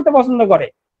বিরক্ত করতে পছন্দ করে।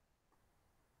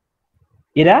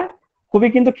 এরা খুবই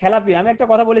কিন্তু খেলাপি। আমি একটা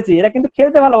কথা বলেছি, এরা কিন্তু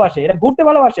খেলতে ভালোবাসে, এরা ঘুরতে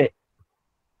ভালোবাসে।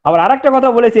 আবার আর একটা কথা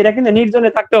বলেছি, এরা কিন্তু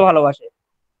নির্জনে থাকতেও ভালোবাসে।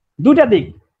 দুটা দিক,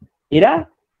 এরা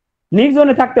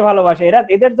নির্জনে থাকতে ভালোবাসে।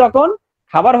 এদের যখন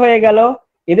খাবার হয়ে গেল,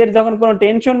 এদের যখন কোনো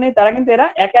টেনশন নেই, তারা কিন্তু এরা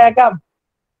একা একা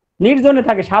নির্জনে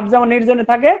থাকে। সাপ যেমন নির্জনে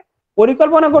থাকে,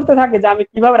 পরিকল্পনা করতে থাকে যে আমি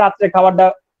কিভাবে রাত্রে খাবারটা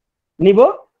নিব,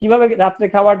 কিভাবে রাত্রে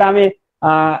খাবারটা আমি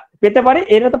পেতে পারি,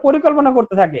 এরা তো পরিকল্পনা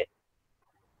করতে থাকে।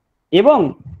 এবং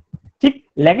ঠিক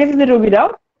ল্যাকেসিসের রোগীরাও,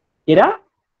 এরা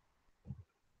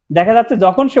দেখা যাচ্ছে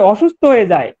যখন সে অসুস্থ হয়ে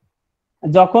যায়,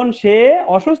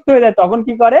 তখন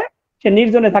কি করে? সে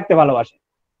নির্জনে থাকতে ভালোবাসে,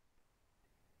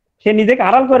 সে নিজেকে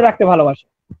আড়াল করে রাখতে ভালোবাসে।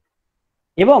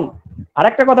 এবং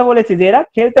আরেকটা কথা বলেছি যে এরা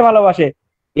খেলতে ভালোবাসে,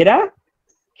 এরা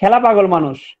খেলা পাগল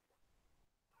মানুষ।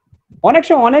 অনেক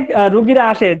সময় অনেক রুগীরা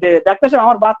আসে যে ডাক্তার সাহেব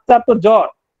আমার বাচ্চার তো জ্বর,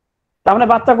 তার মানে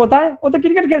বাচ্চা কোথায়? ও তো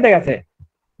ক্রিকেট খেলতে গেছে।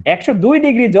 102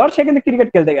 ডিগ্রি জ্বর, সে কিন্তু ক্রিকেট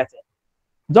খেলতে গেছে।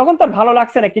 যখন তার ভালো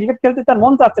লাগছে না, ক্রিকেট খেলতে তার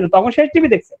মন চাচ্ছে না, তখন সে টিভি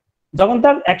দেখছে। যখন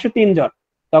তার 103 জ্বর,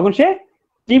 তখন সে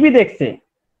টিভি দেখছে।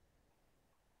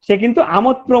 সে কিন্তু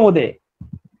আমোদ প্রমোদে,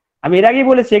 আমি এর আগেই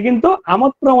বলেছি, সে কিন্তু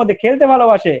আমোদ প্রমোদে খেলতে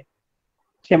ভালোবাসে,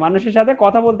 সে মানুষের সাথে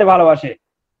কথা বলতে ভালোবাসে।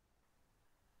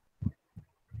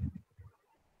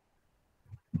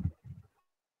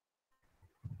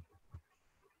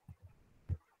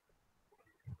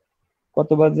 কত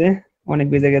বাজে? অনেক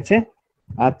বেজে গেছে।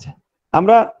 আচ্ছা,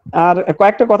 আমরা আর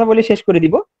কয়েকটা কথা বলে শেষ করে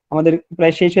দিব, আমাদের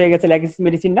প্রায় শেষ হয়ে গেছে ল্যাকেসিস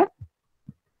মেডিসিনটা।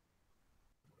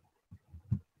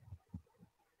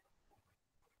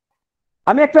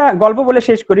 আমি একটা গল্প বলে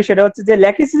শেষ করি, সেটা হচ্ছে যে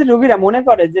ল্যাকেসিস রোগীরা মনে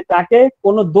করে যে তাকে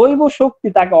কোনো দৈব শক্তি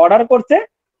তাকে অর্ডার করছে,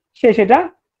 সে সেটা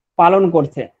পালন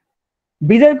করছে।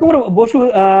 বিজয় কুমার বসু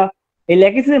এই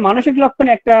ল্যাকেসিসের মানসিক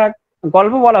লক্ষণে একটা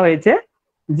গল্প বলা হয়েছে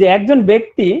যে একজন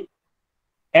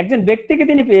ব্যক্তিকে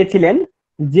তিনি পেয়েছিলেন,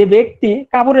 যে ব্যক্তি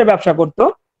কাপড়ের ব্যবসা করত।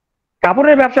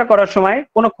 কাপড়ের ব্যবসা করার সময়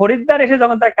কোনো খরিদ্দার এসে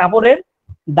যখন তার কাপড়ের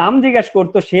দাম জিজ্ঞাসা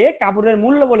করতো, সে কাপড়ের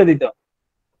মূল্য বলে দিত।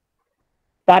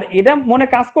 তার এটা মনে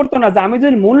কাজ করতো না যে আমি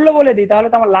যদি মূল্য বলে দিই তাহলে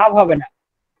তো আমার লাভ হবে না।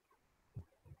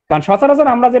 কারণ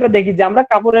সচরাচর আমরা যেটা দেখি যে আমরা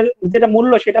কাপড়ের যেটা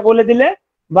মূল্য সেটা বলে দিলে,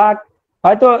 বা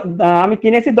হয়তো আমি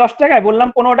কিনেছি 10 টাকায়, বললাম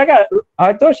 15 টাকা,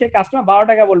 হয়তো সে কাস্টমার 12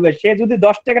 টাকা বলবে। সে যদি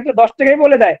 10 টাকাটা 10 টাকাই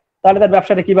বলে দেয়, তাহলে তার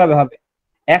ব্যবসাটা কিভাবে হবে?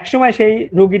 একসময় সেই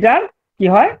রুগীটার কি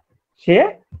হয়, সে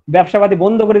ব্যবসাপাতি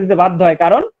বন্ধ করে দিতে বাধ্য হয়,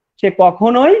 কারণ সে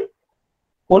কখনোই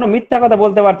কোনো মিথ্যা কথা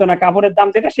বলতে পারতো না, কাপড়ের দাম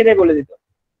যেটা সেটাই বলে দিত।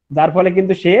 যার ফলে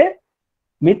কিন্তু সে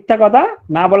মিথ্যা কথা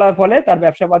না বলার ফলে তার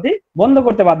ব্যবসাপাতি বন্ধ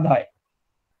করতে বাধ্য হয়।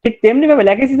 ঠিক তেমনি ভাবে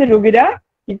ল্যাকেসিসের রোগীরা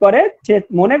কি করে, সে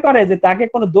মনে করে যে তাকে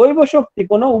কোনো দৈব শক্তি,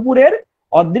 কোনো উপরের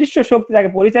অদৃশ্য শক্তি তাকে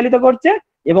পরিচালিত করছে,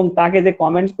 এবং তাকে যে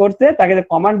কমেন্ট করছে, তাকে যে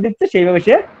কমান্ড দিচ্ছে, সেইভাবে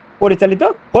সে পরিচালিত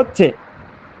হচ্ছে।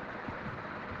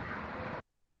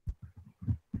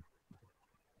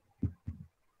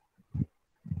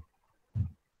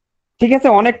 ঠিক আছে,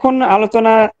 অনেকক্ষণ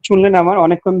আলোচনা শুনলেন, আমার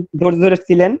অনেকক্ষণ ধৈর্য ধরে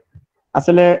ছিলেন।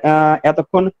 আসলে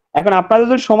এতক্ষণ এখন আপনাদের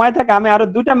যদি সময় থাকে আমি আরো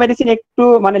দুটা মেডিসিন একটু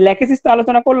মানে ল্যাকেসিস তো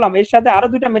আলোচনা করলাম, এর সাথে আরো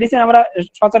দুটা মেডিসিন আমরা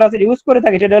সচরাচর ইউজ করে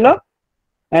থাকি, সেটা হলো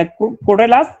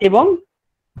কোটেলাস এবং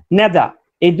নেজা।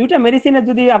 এই দুইটা মেডিসিনের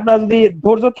যদি আপনার যদি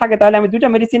ধৈর্য থাকে তাহলে আমি দুইটা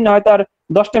মেডিসিন হয়তো আর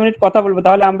 10টা মিনিট কথা বলবো,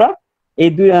 তাহলে আমরা এই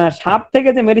সাপ থেকে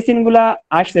যে মেডিসিন গুলা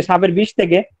আসছে, সাপের বিষ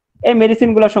থেকে, এই মেডিসিন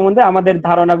গুলা সম্বন্ধে আমাদের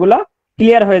ধারণাগুলা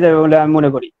ক্লিয়ার হয়ে যাবে বলে আমি মনে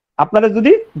করি। আপনাদের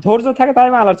যদি ধৈর্য থাকে তাহলে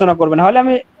আমি আলোচনা করবো, না হলে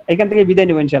আমি এখান থেকে বিদায়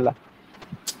নিবো ইনশাল্লাহ।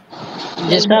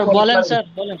 জি স্যার, বলেন স্যার,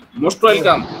 বলেন। Most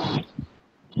welcome.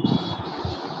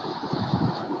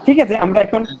 ঠিক আছে, আমরা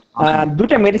এখন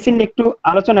দুটা মেডিসিন একটু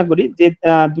আলোচনা করি, যে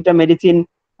দুটা মেডিসিন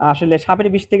আসলে সাপের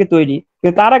বিষ থেকে তৈরি।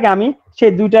 কিন্তু তার আগে আমি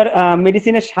সেই দুইটার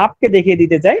মেডিসিনের সাপকে দেখিয়ে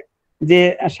দিতে চাই, যে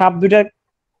সাপ দুটা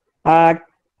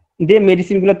দিয়ে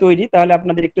মেডিসিন গুলো তৈরি, তাহলে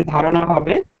আপনাদের একটু ধারণা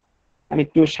হবে। আমি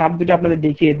একটু সাপ দুটো আপনাদের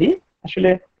দেখিয়ে দিই। আসলে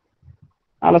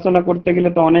আলোচনা করতে গেলে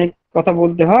তো অনেক কথা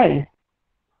বলতে হয়।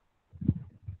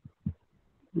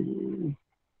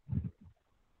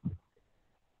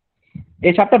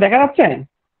 এই সাপটা দেখা যাচ্ছে?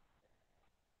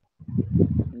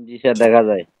 জি স্যার, দেখা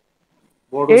যায়।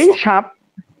 এই সাপ,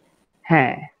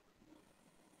 হ্যাঁ,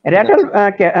 র্যাটল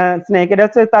স্নেক, এটা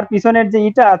হচ্ছে তার পিছনের যে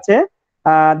ইটা আছে,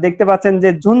 দেখতে পাচ্ছেন যে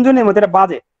ঝুনঝুনির মতো এটা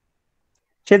বাজে।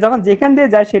 সে যখন যেখান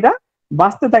দিয়ে যায় সেটা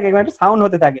বাজতে থাকে এবং একটা সাউন্ড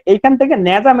হতে থাকে। এইখান থেকে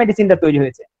নেজা মেডিসিনটা তৈরি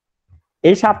হয়েছে।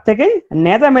 এই সাপ থেকেই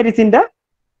নেজা মেডিসিনটা,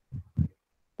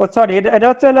 সরি, এটা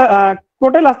হচ্ছে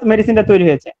ক্রোটেলাস মেডিসিনটা তৈরি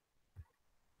হয়েছে।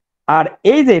 আর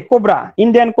এই যে কোবরা,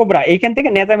 ইন্ডিয়ান কোবরা, এইখান থেকে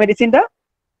নেজা মেডিসিনটা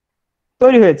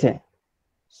তৈরি হয়েছে।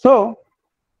 সো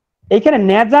এইখানে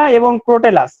নেজা এবং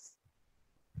ক্রোটেলাস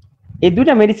এই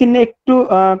দুইটা মেডিসিন নিয়ে একটু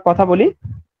কথা বলি,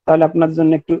 তাহলে আপনার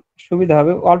জন্য একটু সুবিধা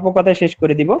হবে। অল্প কথায় শেষ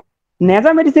করে দিব।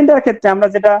 নেজা মেডিসিনটার ক্ষেত্রে আমরা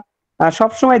যেটা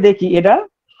সবসময় দেখি, এটা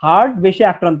হার্ট বেশি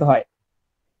আক্রান্ত হয়।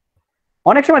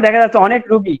 অনেক সময় দেখা যাচ্ছে অনেক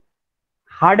রোগী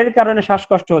হার্টের কারণে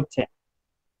শ্বাসকষ্ট হচ্ছে,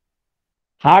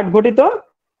 হার্ট ঘটিত,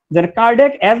 যেন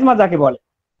কার্ডিয়াক অ্যাজমা যাকে বলে,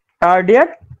 কার্ডিয়াক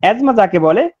অ্যাজমা যাকে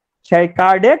বলে, সেই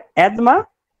কার্ডিয়াক অ্যাজমা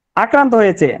আক্রান্ত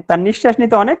হয়েছে, তার নিঃশ্বাস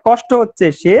নিতে অনেক কষ্ট হচ্ছে,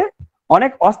 সে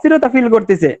অনেক অস্থিরতা ফিল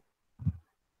করতেছে।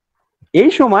 এই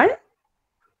সময়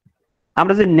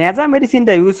আমরা যদি নেজা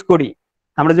মেডিসিনটা ইউজ করি,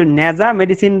 আমরা যদি নেজা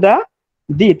মেডিসিনটা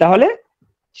দিই, তাহলে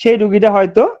সেই রোগীটা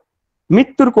হয়তো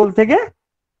মৃত্যুর কোল থেকে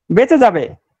বেঁচে যাবে,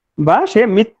 বা সে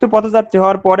মৃত্যু পথযাত্রী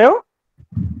হওয়ার পরেও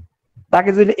তাকে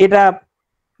যদি এটা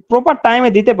প্রপার টাইমে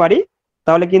দিতে পারি,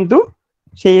 তাহলে কিন্তু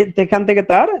সেই সেখান থেকে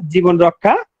তার জীবন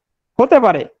রক্ষা হতে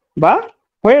পারে বা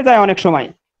হয়ে যায় অনেক সময়।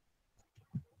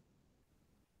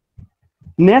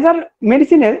 নেজার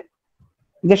মেডিসিনের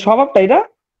যে স্বভাবটা, এটা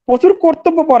প্রচুর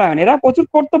কর্তব্য পরায়ণ, এরা প্রচুর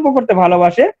কর্তব্য করতে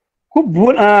ভালোবাসে, খুব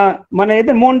ভুল, মানে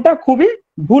এদের মনটা খুবই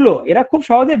ভুলো, এরা খুব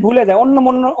সহজে ভুলে যায়,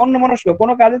 অন্য মনস্ক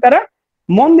কোনো কাজে তারা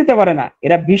মন দিতে পারে না,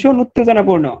 এরা ভীষণ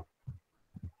উত্তেজনাপূর্ণ,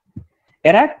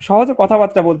 এরা সহজে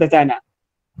কথাবার্তা বলতে চায় না,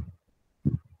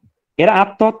 এরা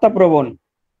আত্মহত্যা প্রবণ,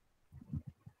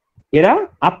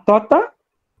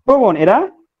 এরা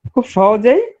খুব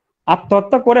সহজেই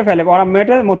আত্মহত্যা করে ফেলে, ওরা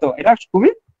মেয়েটার মতো,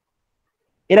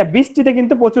 এরা বৃষ্টিতে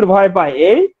কিন্তু প্রচুর ভয় পায়।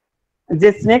 এই যে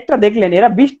স্নেকটা দেখলেন, এরা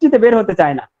বৃষ্টিতে বের হতে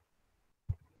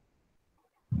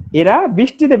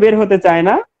চায়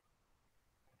না,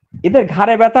 এদের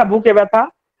ঘাড়ে ব্যথা, বুকে ব্যথা,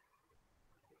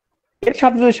 এর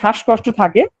সাথে যদি শ্বাসকষ্ট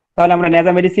থাকে, তাহলে আমরা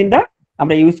নেজা মেডিসিনটা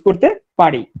আমরা ইউজ করতে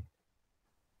পারি।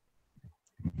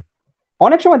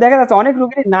 অনেক সময় দেখা যাচ্ছে অনেক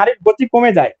রোগীর নাড়ির গতি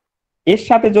কমে যায়, এর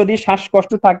সাথে যদি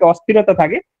শ্বাসকষ্ট থাকে, অস্থিরতা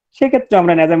থাকে, সেক্ষেত্রে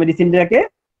আমরা নেজা মেডিসিনটাকে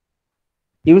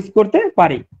ইউজ করতে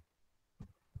পারি।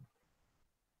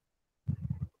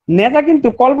 নেজা কিন্তু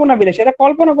কল্পনা বিলে, সেটা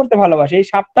কল্পনা করতে ভালোবাসে। এই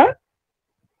সাপটা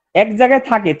এক জায়গায়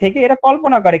থেকে এরা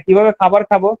কল্পনা করে কিভাবে খাবার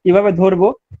খাবো, কিভাবে ধরবো,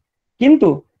 কিন্তু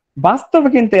বাস্তবে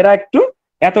কিন্তু এরা একটু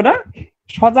এতটা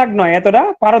সজাগ নয়, এতটা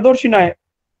পারদর্শী নয়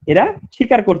এরা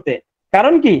শিকার করতে।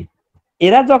 কারণ কি,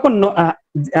 এরা যখন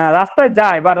রাস্তায়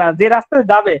যায় বা যে রাস্তায়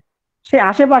যাবে, সে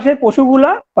আশেপাশের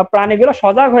পশুগুলা বা প্রাণীগুলো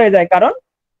সজাগ হয়ে যায়, কারণ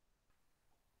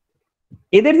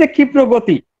এদের যে ক্ষিপ্র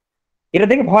গতি, এটা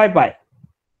দেখে ভয় পায়।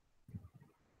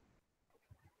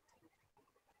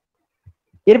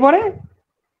 এরপরে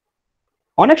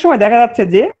অনেক সময় দেখা যাচ্ছে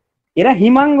যে এরা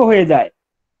হিমাঙ্গ হয়ে যায়।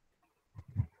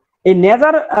 এই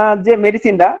নেজার যে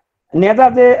মেডিসিনটা, নেজা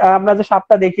যে আমরা যে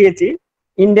সাপটা দেখিয়েছি,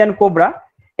 ইন্ডিয়ান কোবরা,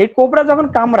 এই কোবরা যখন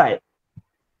কামড়ায়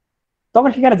তখন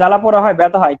সেখানে জ্বালা পোড়া হয়,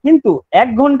 ব্যথা হয়, কিন্তু 1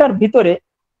 ঘন্টার ভিতরে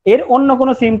এর অন্য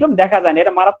কোনো সিমটম দেখা যায় না,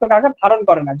 এটা মারাত্মক আকার ধারণ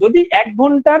করে না। যদি 1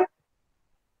 ঘন্টার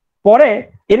পরে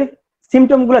এর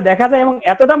সিমটম গুলো দেখা যায় এবং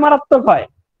এতটা মারাত্মক হয়,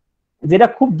 যেটা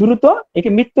খুব দ্রুত একে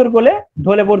মৃত্যুর কোলে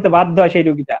ঢলে পড়তে বাধ্য হয় সেই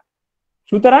রোগীটা।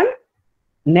 সুতরাং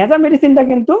নেজা মেডিসিনটা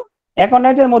কিন্তু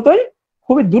অ্যাকোনাইটের মতোই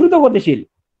খুবই দ্রুত গতিশীল,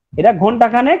 এটা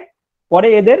ঘন্টাখানেক পরে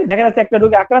এদের দেখা যাচ্ছে একটা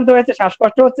রোগে আক্রান্ত হয়েছে,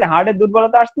 শ্বাসকষ্ট হচ্ছে, হার্টের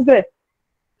দুর্বলতা আসতেছে,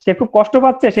 সে খুব কষ্ট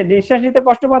পাচ্ছে, সে নিঃশ্বাস নিতে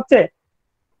কষ্ট পাচ্ছে।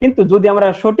 কিন্তু যদি আমরা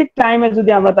সঠিক টাইমে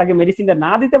যদি আমরা তাকে মেডিসিনটা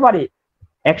না দিতে পারি,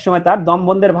 একসময় তার দম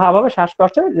বন্ধের ভাব হবে,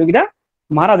 শ্বাসকষ্টে রোগীরা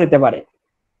মারা যেতে পারে।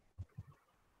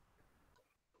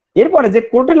 এরপরে যে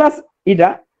ক্রোটেলাস, এটা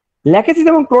ল্যাকেসিস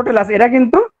এবং ক্রোটেলাস, এরা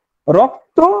কিন্তু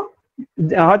রক্ত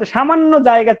হয়তো সামান্য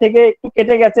জায়গা থেকে একটু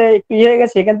কেটে গেছে, একটু ইয়ে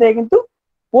গেছে, সেখান থেকে কিন্তু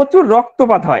প্রচুর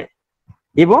রক্তপাত হয়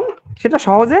এবং সেটা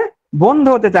সহজে বন্ধ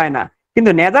হতে চায় না।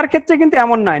 কিন্তু নেজার ক্ষেত্রে কিন্তু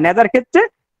এমন নয়, নেজার ক্ষেত্রে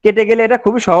কেটে গেলে এটা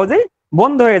খুবই সহজেই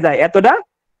বন্ধ হয়ে যায়, এতটা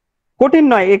কঠিন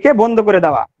নয় একে বন্ধ করে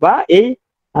দেওয়া, বা এই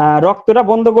রক্তটা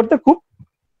বন্ধ করতে খুব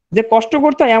যে কষ্ট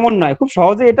করতে হয় এমন নয়, খুব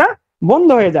সহজে এটা বন্ধ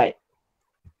হয়ে যায়।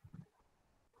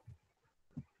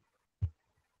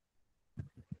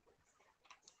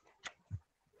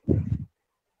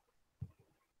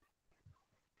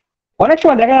 অনেক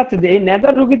সময় দেখা যাচ্ছে যে এই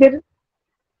নেজার রোগীদের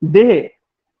দেহে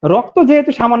রক্ত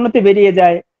যেহেতু সামান্যতে বেরিয়ে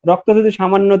যায়, রক্ত যদি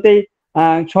সামান্যতেই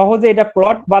সহজে এটা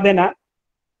ক্লট বাঁধে না,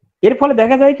 এর ফলে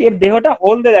দেখা যায় কি এর দেহটা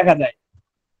হলদে দেখা যায়।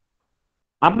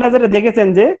 আপনারা যেটা দেখেছেন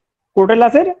যে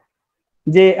ক্রোটেলাসের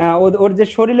যে ওর যে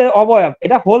শরীরের অবয়ব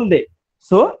এটা হলদে,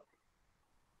 সো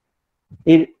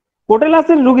এই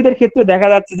ক্রোটেলাসের রোগীদের ক্ষেত্রে দেখা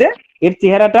যাচ্ছে যে এর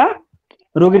চেহারাটা,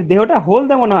 রোগীর দেহটা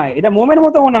হলদে মনে হয়, এটা মোমের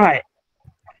মতো মনে হয়।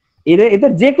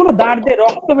 এদের যে কোনো দাঁড় দিয়ে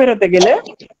রক্ত বেরোতে গেলে,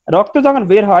 রক্ত যখন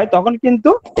বের হয় তখন কিন্তু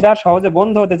এটা সহজে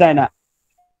বন্ধ হতে চায় না।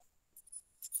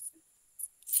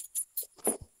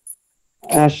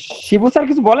 শিবু স্যার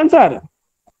কিছু বলেন স্যার?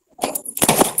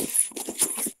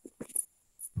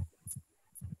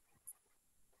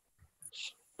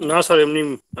 না স্যার, এমনি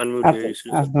আনমিউট হয়ে আচ্ছা গেছিল।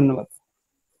 আচ্ছা, ধন্যবাদ।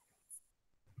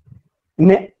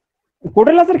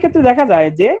 ক্রোটেলাসের ক্ষেত্রে দেখা যায়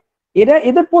যে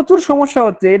এদের প্রচুর সমস্যা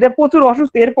হচ্ছে, এটা প্রচুর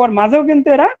অসুস্থ, এরপর মাঝেও কিন্তু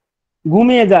এরা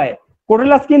ঘুমিয়ে যায়।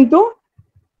 ক্রোটেলাস কিন্তু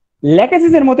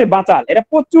ল্যাকেসিসের মতো বাচাল, এরা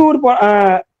প্রচুর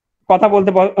কথা বলতে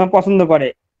পছন্দ করে।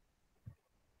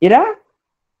 এরা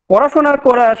পড়াশোনা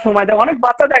করার সময় অনেক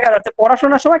বাচ্চা দেখা যাচ্ছে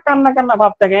পড়াশোনার সময় কান্না কান্না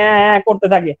ভাব থাকে, হ্যাঁ করতে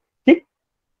থাকে, ঠিক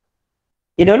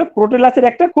এটা হলো ক্রোটেলাসের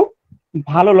একটা খুব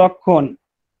ভালো লক্ষণ।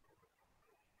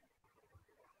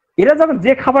 এরা যখন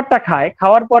যে খাবারটা খায়,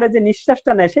 খাওয়ার পরে যে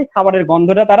নিঃশ্বাসটা নেয়, সেই খাবারের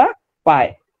গন্ধটা তারা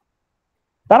পায়।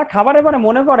 তারা খাবারের পরে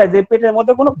মনে করে যে পেটের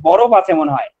মধ্যে কোনো বরফ আছে,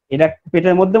 মনে হয় এটা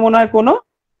পেটের মধ্যে মনে হয় কোনো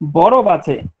বরফ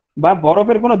আছে বা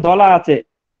বরফের কোনো দলা আছে।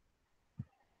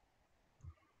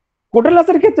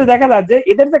 ক্রোটেলাসের ক্ষেত্রে দেখা যায় যে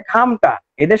এদের যে ঘামটা,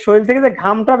 এদের শরীর থেকে যে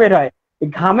ঘামটা বের হয়, এই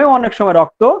ঘামেও অনেক সময়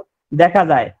রক্ত দেখা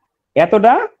যায়।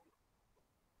 এতটা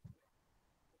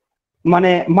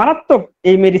মানে মারাত্মক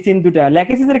এই মেডিসিন দুটা।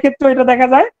 ল্যাকেসিসের ক্ষেত্রেও এটা দেখা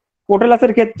যায়,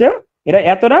 ক্রোটেলাসের ক্ষেত্রেও এরা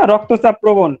এতটা রক্তচাপ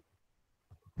প্রবণ,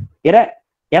 এরা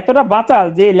এতটা বাচাল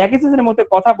যে ল্যাকেসিসের মধ্যে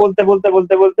কথা বলতে বলতে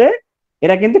বলতে বলতে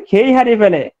এরা কিন্তু খেই হারিয়ে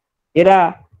ফেলে। এরা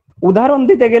উদাহরণ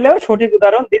দিতে গেলেও সঠিক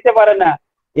উদাহরণ দিতে পারে না,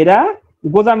 এরা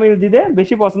গোজামিল দিতে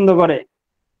বেশি পছন্দ করে।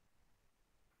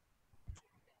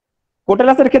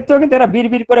 ক্রোটেলাসের ক্ষেত্রেও কিন্তু এরা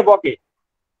বিড় করে বকে,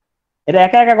 এরা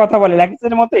একা একা কথা বলে।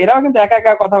 ল্যাকেসিসের মতো এরাও কিন্তু একা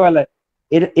একা কথা বলে।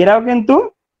 এরাও কিন্তু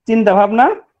চিন্তা ভাবনা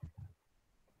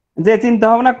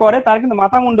করে তার কিন্তু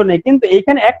মাথা মুন্ডু নেই। কিন্তু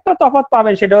এইখানে একটা তফাৎ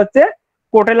পাবেন, সেটা হচ্ছে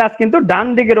ক্রোটেলাস কিন্তু ডান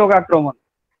দিকে রোগ আক্রমণ,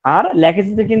 আর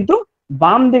ল্যাকেসিসে কিন্তু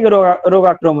বাম দিকে রোগ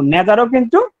আক্রমণ। নেজারও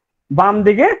কিন্তু বাম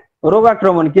দিকে রোগ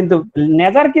আক্রমণ, কিন্তু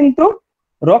নেজার কিন্তু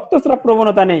রক্তস্রাব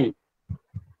প্রবণতা নেই।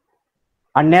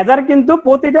 আর নেজার কিন্তু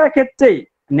প্রতিটা ক্ষেত্রেই,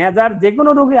 নেজার যে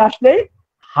কোনো রোগী আসলেই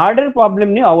হার্টের প্রবলেম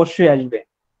নিয়ে অবশ্যই আসবে,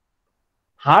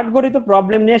 হার্ট গঠিত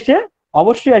প্রবলেম নিয়ে সে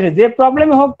অবশ্যই আসে। যে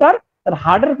প্রবলেমে হোক তার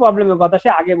হার্টের প্রবলেমের কথা সে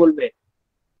আগে বলবে।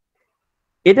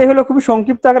 এটাই হলো খুবই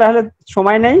সংক্ষিপ্ত আকারে, আসলে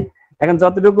সময় নেই। এখন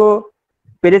যতটুকু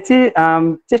পেরেছি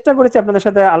চেষ্টা করেছি আপনাদের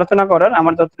সাথে আলোচনা করার,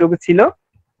 আমার যতটুকু ছিল।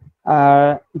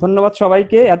 ধন্যবাদ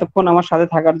সবাইকে এতক্ষণ আমার সাথে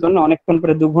থাকার জন্য, অনেকক্ষণ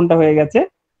পরে 2 ঘন্টা হয়ে গেছে।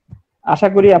 আশা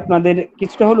করি আপনাদের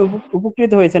কিছুটা হলো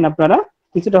উপকৃত হয়েছেন, আপনারা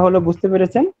কিছুটা হলো বুঝতে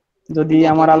পেরেছেন। যদি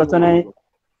আমার আলোচনায়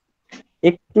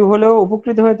একটু হলেও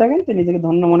উপকৃত হয়ে থাকেন তো নিজেকে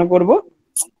ধন্য মনে করব।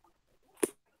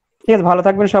 ঠিক আছে, ভালো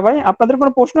থাকবেন সবাই। আপনাদের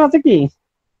কোনো প্রশ্ন আছে কি?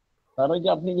 স্যার, ওই যে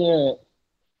আপনি যে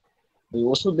ওই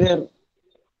ওষুধের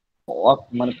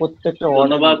মানে প্রত্যেকটা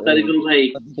ধন্যবাদ তারিকুল ভাই,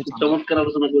 চমৎকার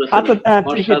আলোচনা করেছেন।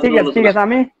 আচ্ছা ঠিক আছে,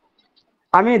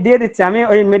 আমি দিয়ে দিচ্ছি, আমি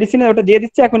ওই মেডিসিনের ওটা দিয়ে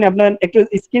দিচ্ছি এখনই। আপনার একটু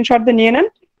স্ক্রিনশট দিয়ে নিয়ে নেন,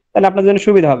 তাহলে আপনার জন্য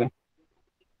সুবিধা হবে।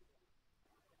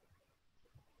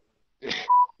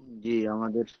 জি,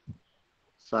 আমাদের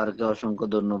স্যারকে অসংখ্য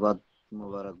ধন্যবাদ,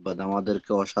 মোবারকবাদ।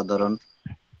 আমাদেরকে অসাধারণ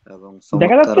এবং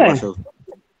দেখা চমৎকার যাচ্ছে ভাষা।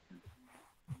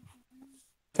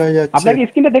 আপনার কি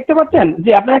স্ক্রিনটা দেখতে পাচ্ছেন? যে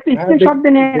আপনারা একটা স্ক্রিনশট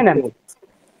দিয়ে নিয়ে নেন।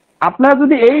 আপনারা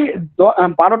যদি এই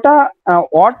 12টা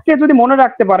ওয়ার্ডকে যদি মনে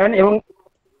রাখতে পারেন এবং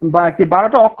বা কি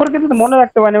 12টা অক্ষর কিন্তু মনে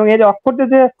রাখতে পারেন, এবং এই যে অক্ষরতে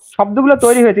যে শব্দগুলো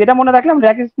তৈরি হয়েছে এটা মনে রাখলে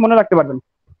ল্যাকিস মনে রাখতে পারবেন।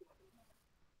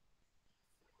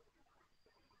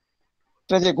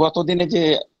 এটা যে গত দিনে যে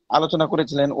আলোচনা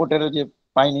করেছিলেন ওটার যে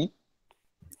পাইনি।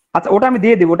 আচ্ছা, ওটা আমি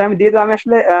দিয়ে দিব, আমি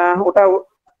আসলে ওটা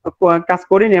কাজ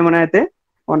করিনি মানে এতে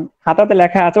খাতাতে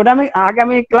লেখা আছে, ওটা আমি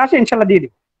আগামী ক্লাসে ইনশাল্লাহ দিয়ে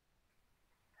দিব।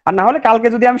 আর না হলে কালকে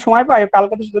যদি আমি সময় পাই,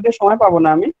 কালকে তো যদি সময় পাবো না,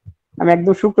 আমি আমি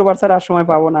একদম শুক্রবার ছাড়া আর সময়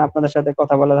পাবো না আপনাদের সাথে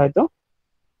কথা বলার হয়তো।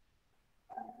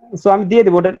 সো আমি দিয়ে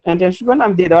দেবো, ওটা টেনশন করেন,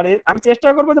 আমি দিয়ে দেবো। আর আমি চেষ্টা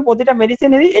করবো যে প্রতিটা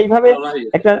মেডিসিনেরই এইভাবে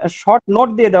একটা শর্ট নোট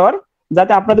দিয়ে দেওয়ার,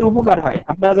 যাতে আপনাদের উপকার হয়,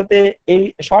 আপনারা যাতে এই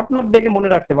শর্ট নোট দেখে মনে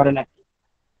রাখতে পারেন আর কি।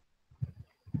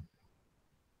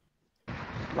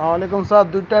 ওয়ালাইকুম স্যার,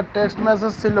 দুইটা টেক্সট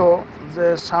মেসেজ ছিল যে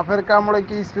সাপের কামড়ে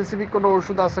কি স্পেসিফিক কোনো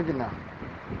ওষুধ আছে কিনা।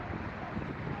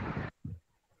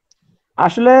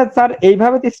 আসলে স্যার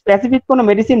এইভাবে তো স্পেসিফিক কোনো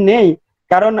মেডিসিন নেই,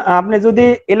 কারণ আপনি যদি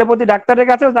এলোপ্যাথি ডাক্তারের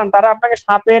কাছেও যান, তারা আপনাকে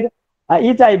সাপের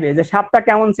চাইবে যে সাপটা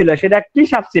কেমন ছিল, সেটা কি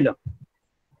সাপ ছিল,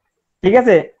 ঠিক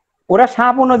আছে, ওরা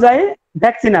সাপ অনুযায়ী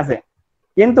ভ্যাকসিন আছে।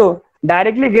 কিন্তু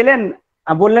ডাইরেক্টলি গেলেন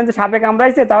বললেন যে সাপে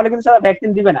কামড়াইছে, তাহলে কিন্তু সারা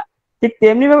ভ্যাকসিন দিবে না। ঠিক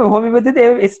তেমনি ভাবে হোমিওপ্যাথিতে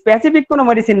স্পেসিফিক কোনো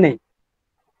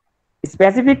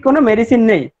মেডিসিন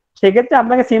নেই, সেক্ষেত্রে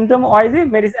আপনাকে সিমটম ওয়াইজই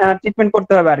ট্রিটমেন্ট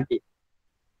করতে হবে আর কি।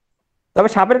 তবে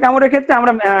সাপের কামড়ের ক্ষেত্রে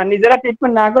আমরা নিজেরা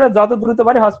ট্রিটমেন্ট না করে যত দ্রুত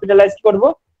পারি হসপিটালাইজ করব,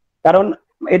 কারণ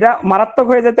এটা মারাত্মক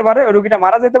হয়ে যেতে পারে, রোগীটা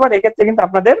মারা যেতে পারে, এক্ষেত্রে কিন্তু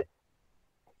আপনাদের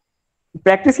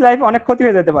প্র্যাকটিস লাইফে অনেক ক্ষতি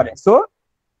হয়ে যেতে পারে। সো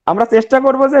আমরা চেষ্টা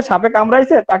করব যে সাপে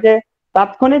কামড়াইছে তাকে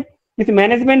তাৎক্ষণিক কিছু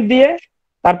ম্যানেজমেন্ট দিয়ে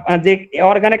তার যে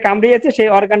অর্গানে কামড়িয়েছে সেই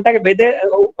অর্গানটাকে বেঁধে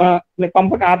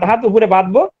কমপক্ষে আধা হাত উপরে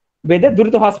বাঁধবো, বেঁধে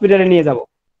দ্রুত হসপিটালে নিয়ে যাব।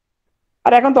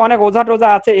 আর এখন তো অনেক ওঝা টোঝা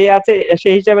আছে, এ আছে,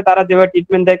 সেই হিসাবে তারা যেভাবে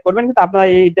ট্রিটমেন্ট দেয় করবেন, কিন্তু আপনারা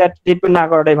এইটা ট্রিটমেন্ট না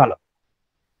করাটাই ভালো।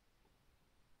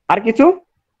 আর কিছু?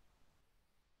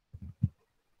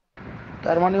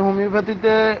 তার মানে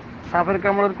হোমিওপ্যাথিতে সাপের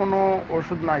কামড়ের কোনো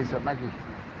ওষুধ নাই স্যার নাকি?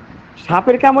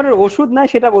 সাপের কামড়ের ওষুধ নাই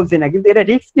সেটা বলছি না, কিন্তু এটা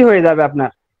রিস্কি হয়ে যাবে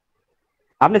আপনার।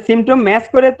 আপনি সিমটম ম্যাচ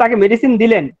করে তাকে মেডিসিন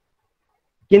দিলেন,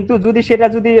 কিন্তু সেটা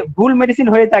যদি ভুল মেডিসিন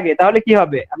হয়ে থাকে তাহলে কি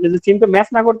হবে? আপনি যদি সিমটম ম্যাচ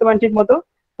না করতে পারেন ঠিক মতো,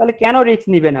 তাহলে কেন রিস্ক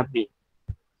নিবেন আপনি?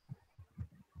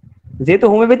 যেহেতু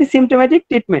হোমিওপ্যাথি সিমটোম্যাটিক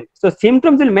ট্রিটমেন্ট, তো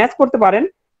সিমটম যদি ম্যাচ করতে পারেন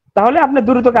তাহলে আপনি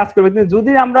দ্রুত কাজ করবে। কিন্তু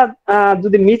যদি আমরা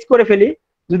যদি মিস করে ফেলি,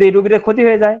 যদি এই রোগীর ক্ষতি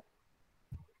হয়ে যায়,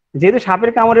 যেহেতু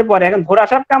সাপের কামড়ের পরে, এখন ঘোড়া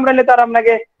সাপ কামড়ালে তার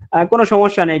আপনাকে কোনো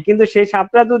সমস্যা নেই, কিন্তু সেই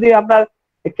সাপটা যদি আপনার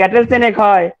ক্যাটেল চেনেক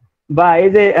হয়, বা এই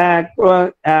যে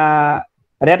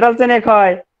রেটাল চেনেক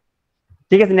হয়,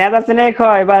 ঠিক আছে, নেদার স্নেক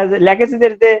হয়, বা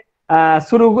ল্যাকেসিসের যে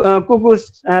সুরু কুকুস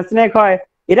স্নেক হয়,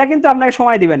 এটা কিন্তু আপনাকে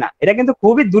সময় দিবে না, এটা কিন্তু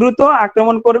খুবই দ্রুত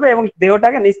আক্রমণ করবে এবং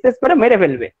দেহটাকে নিস্তেজ করে মেরে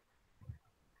ফেলবে,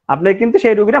 আপনার কিন্তু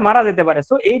সেই রোগীটা মারা যেতে পারে।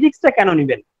 সো এই রিস্কটা কেন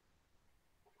নিবেন?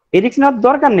 এই রিস্ক নেওয়ার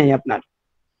দরকার নেই আপনার।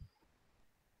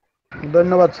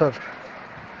 ধন্যবাদ স্যার।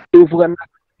 উপকার না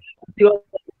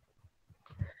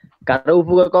কারো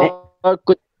উপকার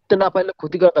করতে না পারলে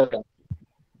ক্ষতি করা।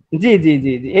 জি জি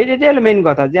জি জি, এইটা হলো মেইন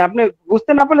কথা, যে আপনি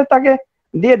বুঝতে না পারলে তাকে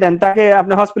দিয়ে দেন, তাকে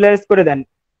আপনি হসপিটালাইজ করে দেন,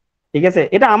 ঠিক আছে।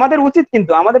 এটা আমাদের উচিত,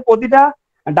 কিন্তু আমাদের প্রতিটা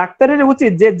ডাক্তারের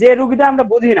উচিত যে যে রোগীটা আমরা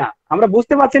বুঝি না, আমরা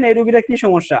বুঝতে পারছি না এই রোগীটা কি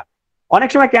সমস্যা। অনেক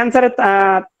সময় ক্যান্সারের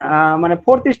মানে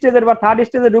 4th স্টেজের বা 3rd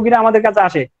স্টেজের রোগীরা আমাদের কাছে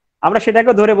আসে, আমরা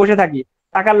সেটাকে ধরে বসে থাকি,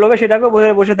 টাকার লোভে সেটাকেও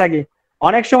ধরে বসে থাকি।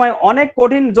 অনেক সময় অনেক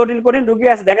জটিল রোগী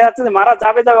আছে, দেখা যাচ্ছে যে মারা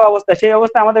যাবে অবস্থা, সেই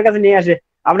অবস্থা আমাদের কাছে নিয়ে আসে,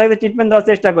 আমরা কিন্তু ট্রিটমেন্ট দেওয়ার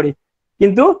চেষ্টা করি,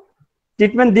 কিন্তু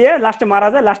ট্রিটমেন্ট দিয়ে লাস্টে মারা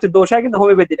যায়, লাস্টে দোষ হয় কিন্তু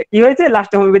হোমিওপ্যাথিটা। কি হয়েছে?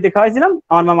 লাস্টে হোমিওপ্যাথি খাওয়াইছিলাম,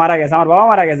 আমার মা মারা গেছে, আমার বাবা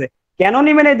মারা গেছে। কেন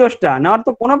নিবেন এই দোষটা? নেওয়ার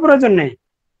তো কোনো প্রয়োজন নেই।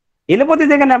 এলোপ্যাথি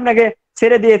যেখানে আপনাকে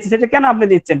ছেড়ে দিয়েছে, সেটা কেন আপনি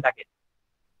দিচ্ছেন তাকে?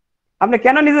 আপনি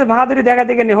কেন নিজের বাহাদুরি দেখা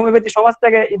থেকে হোমিওপ্যাথি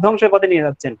সমাজটাকে ধ্বংসের পথে নিয়ে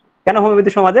যাচ্ছেন? কেন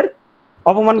হোমিওপ্যাথি সমাজের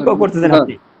অপমান করতেছেন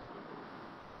আপনি?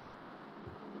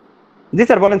 জি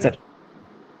স্যার, বলেন স্যার।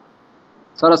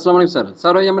 স্যার আসসালামু আলাইকুম স্যার।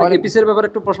 স্যার ওই আমার এপিস এর ব্যাপারে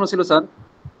একটু প্রশ্ন ছিল স্যার।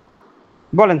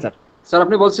 বলেন স্যার। স্যার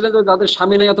আপনি বলছিলেন যে যাদের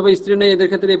স্বামী নেই অথবা স্ত্রী নেই এদের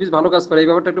ক্ষেত্রে এপিস ভালো কাজ করে, এই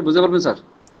ব্যাপারটা একটু বুঝে বলবেন স্যার।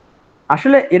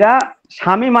 আসলে এরা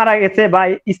স্বামী মারা গেছে বা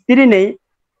স্ত্রী নেই,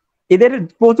 এদের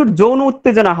প্রচুর যৌন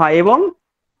উত্তেজনা হয় এবং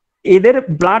এদের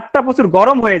ব্লাডটা প্রচুর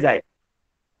গরম হয়ে যায়।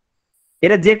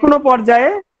 এরা যে কোনো পর্যায়ে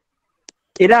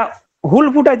এরা হুল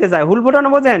ফুটাইতে চায়। হুল ফুটানো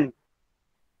বোঝেন?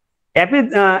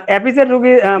 অ্যাপিসের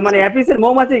রোগী মানে অ্যাপিসের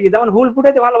মৌমাছি যেমন হুল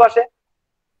ফুটাইতে ভালোবাসে,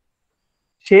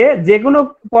 সে যে কোনো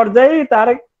পর্যায়ে তার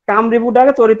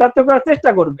কামরিপুটাকে চরিতার্থ করার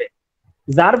চেষ্টা করবে,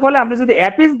 যার ফলে আপনি যদি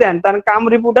অ্যাপিস দেন তার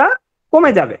কামরিপুটা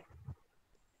কমে যাবে,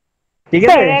 ঠিক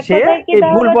আছে। সে এই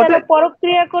ভুল পথে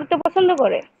পরক্রিয়া করতে পছন্দ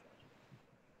করে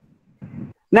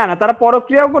না, তারা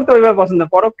পরক্রিয়াও করতে ওইভাবে পছন্দ,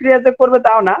 পরক্রিয়া যে করবে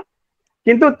তাও না,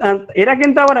 কিন্তু এরা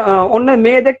কিন্তু আবার অন্য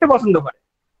মেয়ে দেখতে পছন্দ করে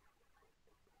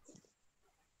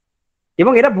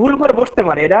এবং এরা ভুল করে বসতে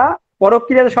পারে। এরা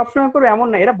পরক্রিয়া সবসময় করবে এমন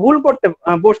না, এরা ভুল করতে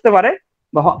বসতে পারে,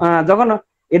 যখন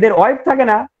এদের ওয়াইফ থাকে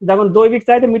না, যখন দৈবিক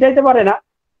চাহিদা মিটাইতে পারে না,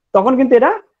 তখন কিন্তু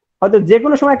এরা হয়তো যে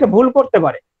কোনো সময় একটা ভুল করতে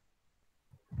পারে,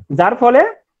 যার ফলে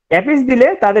অ্যাপিস দিলে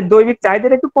তাদের দৈবিক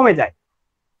চাহিদাটা একটু কমে যায়।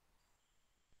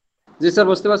 জি স্যার,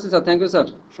 বুঝতে পারছি স্যার, থ্যাংক ইউ স্যার,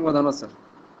 ধন্যবাদ স্যার।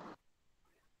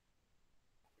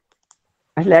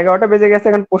 আসলে 11টা বেজে গেছে,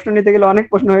 এখন প্রশ্ন নিতে গেলে অনেক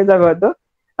প্রশ্ন হয়ে যাবে হয়তো।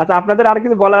 আচ্ছা, আপনাদের আর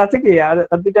কিছু বলার আছে কি? আর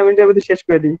 2টা মিনিটের মধ্যে শেষ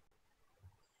করে দিই।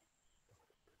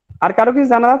 আর কারো কিছু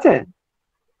জানার আছে?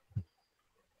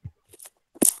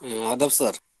 আদাব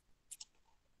স্যার।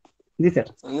 জি স্যার।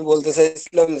 আমি বলতে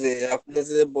চাইছিলাম যে আপনি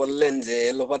যে বললেন যে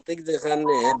এলোপ্যাথিক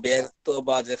যেখানে ব্যর্থ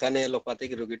বা যেখানে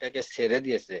এলোপ্যাথিক রোগীটাকে ছেড়ে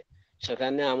দিয়েছে,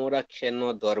 সেখানে আমরা কেন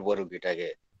ধরবো রোগীটাকে?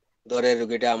 ধরে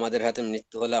রোগীটা আমাদের হাতে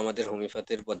মৃত্যু হলে আমাদের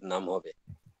হোমিওপ্যাথির বদনাম হবে।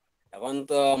 এখন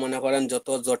তো মনে করেন যত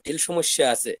জটিল সমস্যা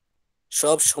আছে,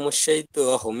 সব সমস্যাই তো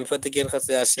হোমিওপ্যাথিকের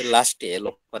কাছে আসে লাস্টে,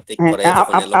 এলোপ্যাথিক হ্যাঁ, করে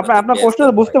যখন এলোপ্যাথিক আপনার ব্যর্থ প্রশ্ন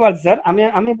বুঝতে হয়। পারছি স্যার।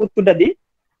 আমি উত্তরটা দিই।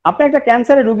 আপনি একটা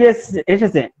ক্যান্সারের রোগী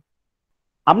এসেছে,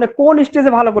 আপনি কোন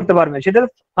স্টেজে ভালো করতে পারবেন? সেটা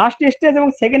ফার্স্ট স্টেজ এবং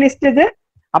সেকেন্ড স্টেজে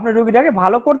আপনি রোগীটাকে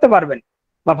ভালো করতে পারবেন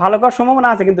বা ভালো করার সম্ভাবনা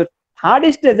আছে, কিন্তু থার্ড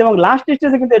স্টেজ এবং লাস্ট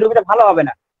স্টেজে কিন্তু এই রোগীটা ভালো হবে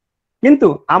না। কিন্তু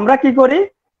আমরা কি করি,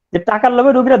 যে টাকার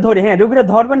লোভে রোগীরা ধরি। হ্যাঁ, রোগীরা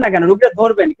ধরবেন না কেন? রোগীরা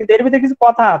ধরবেন, কিন্তু এর ভিতরে কিছু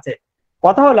কথা আছে।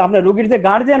 কথা হলো, আপনার রোগীর যে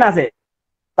গার্জিয়ান আছে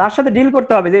তার সাথে ডিল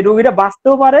করতে হবে, যে রোগীরা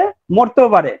বাঁচতেও পারে, মরতেও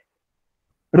পারে।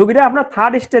 রোগীরা আপনার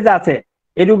থার্ড স্টেজে আছে,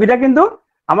 এই রোগীটা কিন্তু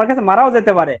আমার কাছে মারাও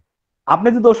যেতে পারে। আপনি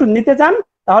যদি ওষুধ নিতে চান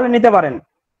তাহলে নিতে পারেন।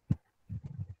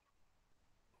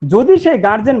 যদি সেই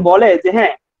গার্জেন বলে যে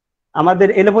হ্যাঁ আমাদের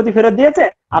এলোপ্যাথি ফেরত দিয়েছে,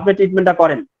 আপনি ট্রিটমেন্টটা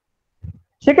করেন,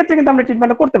 সেক্ষেত্রে কিন্তু আমরা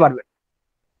ট্রিটমেন্টটা করতে পারবেন।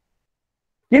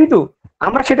 কিন্তু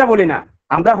আমরা সেটা বলি না।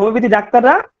 আমরা হোমিওপ্যাথি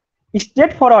ডাক্তাররা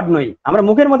স্ট্রেট ফরওয়ার্ড নই, আমরা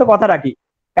মুখের মতো কথা রাখি।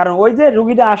 কারণ ওই যে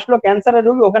রুগীটা আসলো ক্যান্সারের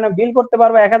রুগী, ওখানে বিল করতে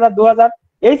পারবো 1000 2000,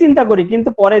 এই চিন্তা করি, কিন্তু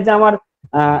পরে যে আমার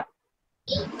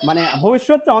মানে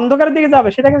ভবিষ্যৎ অন্ধকারের দিকে যাবে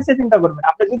সেটা কিন্তু সে চিন্তা করবেন।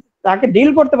 আপনি যদি তাকে ডিল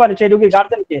করতে পারেন, সেই রুগীর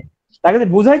গার্জেনকে, তাকে যদি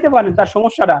বুঝাইতে পারেন তার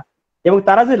সমস্যাটা, এবং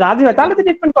তারা যদি রাজি হয়, তাহলে তো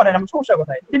ট্রিটমেন্ট করেন। আমার সমস্যা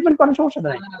কোথায়? ট্রিটমেন্ট করেন, সমস্যাটা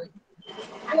নাই।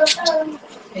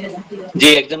 জি,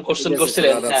 একজন কোশ্চেন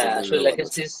করছিলেন, হ্যাঁ আসলে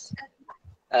ল্যাকেসিস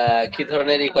কি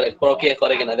ধরনের প্রক্রিয়া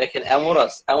করে কিনা। দেখেন,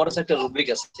 অ্যামোরাস একটা রুব্রিক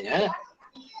আছে, হ্যাঁ।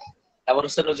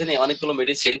 অ্যামোরাসের অধীনে অনেকগুলো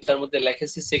মেডিসিন, তার মধ্যে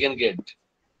ল্যাকেসিস সেকেন্ড গ্রেড,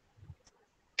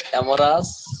 অ্যামোরাস,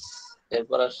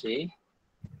 এরপর আসি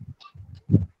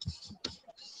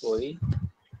ওই,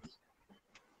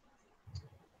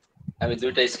 আমি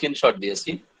 2টা স্ক্রিনশট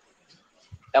দিয়েছি।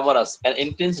 Amorous, an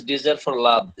intense desire for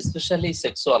love, especially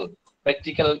sexual,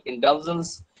 practical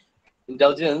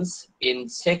indulgence in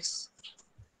sex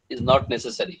is not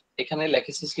necessary. এখানে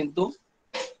ল্যাকেসিস কিন্তু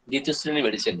দ্বিতীয় শ্রেণী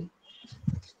মেডিসিন,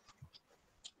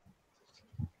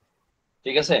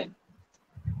 ঠিক আছে?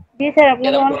 জি স্যার,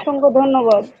 আপনাকে অসংখ্য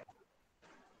ধন্যবাদ।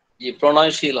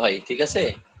 প্রণয়শীল হয়, ঠিক আছে?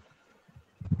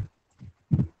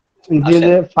 জি,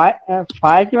 যে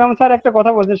ফাইক ইমাম স্যার একটা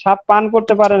কথা বলছেন, সাপ পান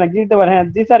করতে পারে না, গিলতে পারে। হ্যাঁ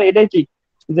জি স্যার, এটাই ঠিক,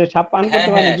 যে সাপ পান করতে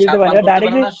পারে না, গিলতে পারে।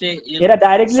 এরা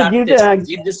ডাইরেক্টলি গিলতে,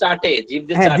 জিভ দিয়ে চাটে,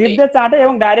 হ্যাঁ জিভ দিয়ে চাটে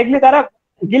এবং ডাইরেক্টলি তারা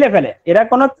গিলে ফেলে। এরা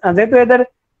কোনো, যেহেতু এদের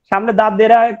সামনে দাঁত দিয়ে,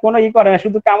 এরা কোনো করে না,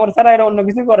 শুধু কামড় ছাড়া এরা অন্য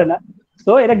কিছু করে না।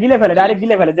 তো এরা গিলে ফেলে, ডাইরেক্ট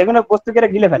গিলে ফেলে, যেকোনো বস্তুকে এরা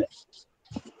গিলে ফেলে।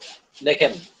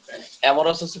 দেখেন,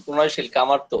 অ্যামোরাস হচ্ছে প্রণয়শীল,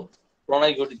 কামার্ত,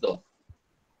 প্রণয় ঘটিত,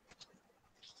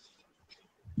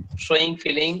 showing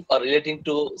feeling or relating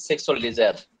to sexual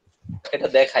desire, এটা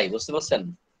দেখাই, বুঝতে পারছেন?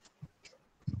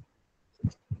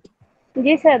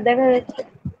 জি স্যার, দেখা যাচ্ছে।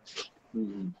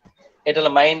 এটা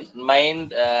হলো মাইন্ড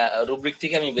রুব্রিক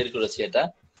থেকে আমি বের করেছি, এটা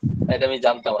আমি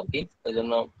জানতাম আর কি, ওই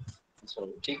জন্য।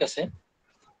 ঠিক আছে,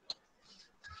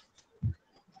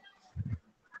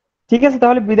 ঠিক আছে,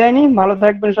 তাহলে বিদায় নিই। ভালো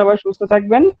থাকবেন সবাই, সুস্থ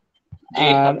থাকবেন। জি,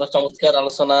 আপনার চমৎকার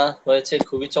আলোচনা হয়েছে,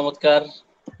 খুবই চমৎকার,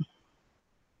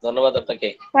 ধন্যবাদ আপনাকে।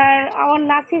 স্যার, আমার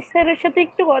নাসির স্যারের সাথে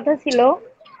একটু কথা ছিল।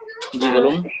 জি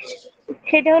বলুন।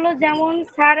 সেটা হলো, যেমন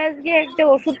স্যার আজকে একটা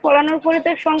ওষুধ পড়ানোর পরে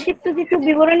তার সংক্ষিপ্ত কিছু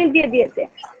বিবরণী দিয়ে দিয়েছে।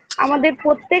 আমাদের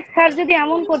প্রত্যেক স্যার যদি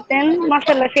এমন করতেন,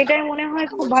 মাশাআল্লাহ, সেটাই মনে হয়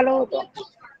খুব ভালো হতো।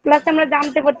 প্লাস আমরা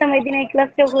জানতে পারতাম এই দিন এই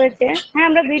ক্লাসটা হয়েছে। হ্যাঁ,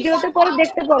 আমরা ভিডিওতে পরে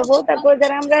দেখতে পারবো, তারপর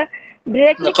যারা আমরা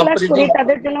ডিরেক্টলি ক্লাস করি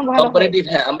তাদের জন্য ভালো হয়।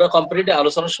 হ্যাঁ, আমরা কম্পারেটিভ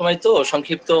আলোচনার সময় তো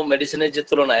সংক্ষিপ্ত মেডিসিনের যে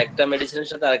তুলনা, একটা মেডিসিনের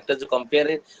সাথে আরেকটা যে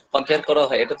কম্পেয়ার করা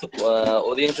হয়, এটা তো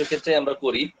অধিকাংশ ক্ষেত্রে আমরা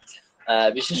করি।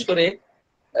 বিশেষ করে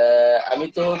আমি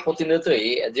তো প্রতিনিয়তই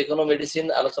যে কোনো মেডিসিন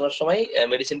আলোচনার সময়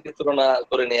মেডিসিনকে তুলনা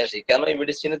করে নিয়ে আসি, কেন এই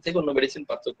মেডিসিনের থেকে অন্য মেডিসিন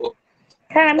পার্থক্য।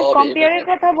 স্যার, আমি কম্পেয়ারের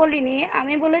কথা বলিনি,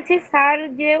 আমি বলেছি স্যার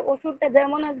যে ওষুধটা,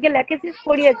 যেমন আজকে ল্যাকেসিস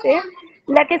পড়িয়েছে,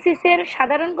 ল্যাকেসিসের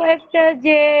সাধারণ কয়েকটা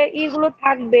যে ইগুলো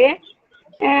থাকবে,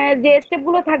 যে স্টেপ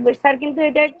গুলো থাকবে স্যার কিন্তু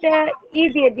এটা একটা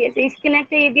দিয়ে দিয়েছে, স্ক্রিনে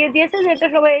একটা দিয়ে দিয়েছে, যেটা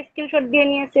সবাই স্ক্রিনশট দিয়ে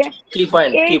নিয়েছে। কি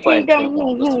পয়েন্ট এই কি পয়েন্ট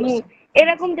সিমটম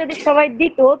এরকম যদি সবাই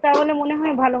দিত তাহলে মনে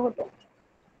হয় ভালো হতো।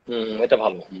 এটা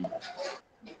ভালো।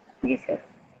 জি স্যার।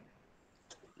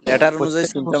 লেটার অনুযায়ী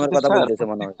প্রত্যেকটা সিমটমের ওষুধের কথা স্যার, বলতেছে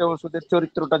মনে হয়। প্রত্যেকটা ওষুধের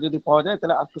চরিত্রটা যদি পাওয়া যায়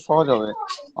তাহলে একটু সহজ হবে,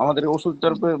 আমাদের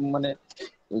ওষুধটার উপরে মানে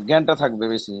জ্ঞানটা থাকবে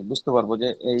বেশি, বুঝতে পারবো যে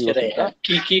এই সেটাই, ওষুধটা।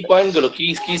 কি কি পয়েন্ট গুলো, কি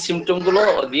কি সিমটম গুলো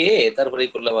দিয়ে তারপরে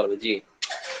করলে পারবে। জি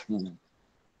হুম।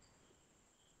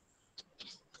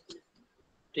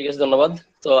 ঠিক আছে, ধন্যবাদ।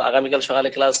 তো আগামীকাল সকালে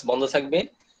ক্লাস বন্ধ থাকবে।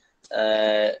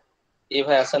 এই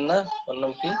ভাই আছেন না, ওর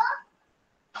নাম কি,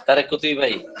 তারেক কুতুবী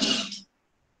ভাই,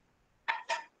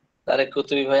 তারেক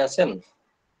কুতুবী ভাই আছেন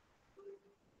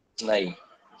নাই?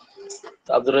 তো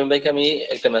আব্দুর রহিম ভাইকে আমি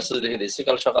একটা মেসেজ লিখে দিচ্ছি,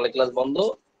 কাল সকালে ক্লাস বন্ধ,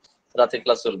 রাতে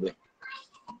ক্লাস চলবে।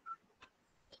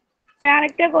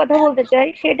 আরেকটা কথা বলতে চাই,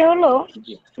 সেটা হলো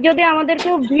জি যদি আমাদের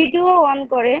কেউ ভিডিও অন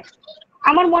করে,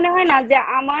 আমার মনে হয় না যে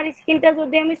আমার স্ক্রিনটা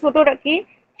যদি আমি ছোট রাখি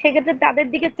সেক্ষেত্রে তাদের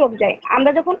দিকে চোখ যায়।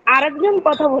 আমরা যখন আরেকজন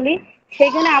কথা বলি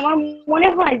সেখানে আমার মনে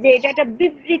হয় যে এটা একটা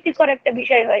বিবৃতিকর একটা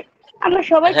বিষয় হয়। আমরা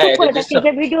সবাই হ্যাঁ, চুপ করে থাকি,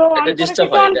 যে ভিডিও অন এটা করেছে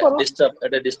ডিস্টার্ব সে হয়, অন করুক।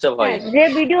 এটা ডিস্টার্ব হয়। হ্যাঁ, যে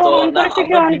ভিডিও তো অন না, করেছে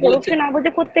সে আমরা অন করুক, ভিডিওতে সে না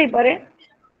বুঝে করতেই পারে।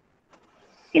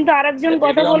 কিন্তু আরেকজন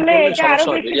কথা ভিডিও অন বললে করলে এটা আরো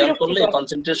সমস্যা হয়, বেশি ভিডিও অন করলে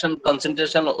বিরক্তিকর।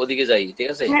 কনসেন্ট্রেশন ওদিকে যাই, ঠিক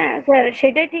আছে। হ্যাঁ স্যার,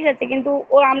 সেটাই ঠিক আছে, কিন্তু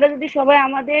আমরা যদি সবাই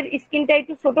আমাদের স্ক্রিনটা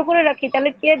একটু ছোট করে রাখি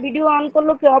তাহলে কে ভিডিও অন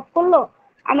করলো কে অফ করলো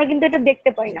আমরা কিন্তু এটা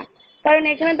দেখতে পাই না। কারণ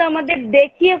এখানে তো আমাদের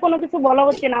দেখিয়ে কোনো কিছু বলা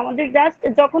হচ্ছে না, আমাদের জাস্ট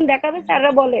যখন দেখাবে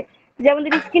স্যাররা বলে যে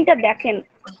আমাদের স্ক্রিনটা দেখেন।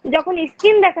 যখন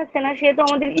স্ক্রিন দেখাচ্ছে না সেহেতু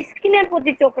আমাদের স্ক্রিনের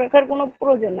প্রতি চোখ রাখার কোনো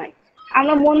প্রয়োজন নাই।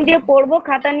 আমরা মন দিয়ে পড়বো,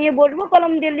 খাতা নিয়ে বসবো,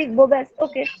 কলম দিয়ে লিখবো, ব্যাস,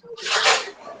 ওকে।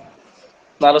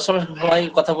 আলোচনার সময়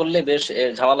কথা বললে বেশ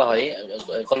ঝামেলা হয়,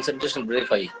 কনসেন্ট্রেশন ব্রেক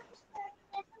হয়।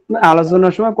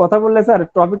 আলোচনার সময় কথা বললে স্যার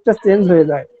টপিকটা চেঞ্জ হয়ে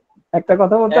যায়, একটা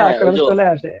কথা বলতে হ্যাঁ, আরেকটা ওই কথা যে চলে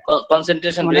আসে,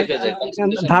 কনসেন্ট্রেশন মানে ব্রেক হয়ে যায়, কনসেন্ট্রেশন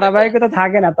ব্রেক হয়। ধারাবাহিকতা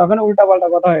থাকে না, তখন উল্টা পাল্টা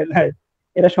কথা হয়ে যায়।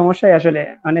 এটা সমস্যাই আসলে,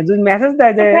 মানে যদি মেসেজ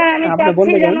দেয় যে স্যার আমি আপনি চাচ্ছি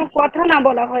বন্ধু যেন বোন, কথা না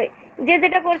বলা হয়, যে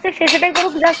যেটা করছে সে সেটাই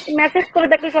করুক, জাস্ট মেসেজ করে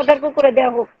তাকে সতর্ক করে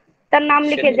দেওয়া হোক, তার নাম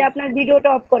লিখে যে সেটাই। আপনার ভিডিওটা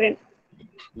অফ করেন।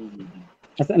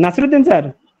 আচ্ছা নাসিরুদ্দিন স্যার,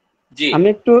 জি আমি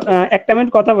একটু একটা মিনিট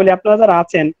কথা বলি। আপনারা যারা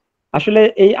আছেন আসলে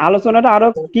এই আলোচনাটা আরো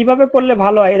কিভাবে করলে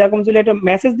ভালো হয় এরকম যদি একটা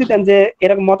মেসেজ দিতেন, যে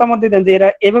এরকম মতামত দিতেন যে এরা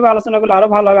এভাবে আলোচনা করলে আরো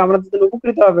ভালো হবে, আমরা যদি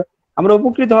উপকৃত হবে, আমরা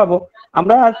উপকৃত হব,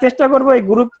 আমরা চেষ্টা করব এই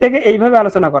গ্রুপ থেকে এইভাবে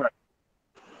আলোচনা করার।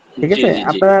 ঠিক জি আছে, জি জি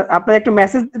আপনারা একটু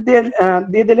মেসেজ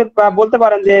দিয়ে দিলে বা বলতে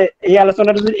পারেন যে এই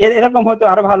আলোচনাটা যদি এরকম হতো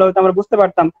আরো ভালো হতো, আমরা বুঝতে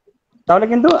পারতাম, তাহলে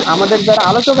কিন্তু আমাদের যারা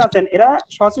আলোচক আছেন এরা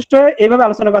সচেষ্ট হয়ে এইভাবে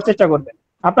আলোচনা করার চেষ্টা করবেন।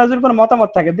 আপনার যদি কোনো মতামত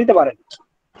থাকে দিতে পারেন।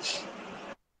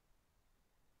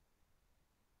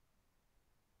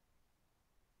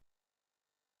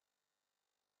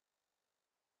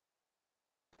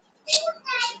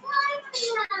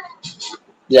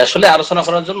 যে আসলে আলোচনা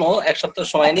করার জন্য এক সপ্তাহ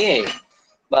সময় নিয়ে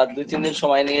বা 2-3 দিন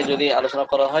সময় নিয়ে যদি আলোচনা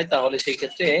করা হয় তাহলে সেই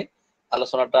ক্ষেত্রে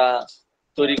আলোচনাটা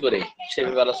তৈরি করে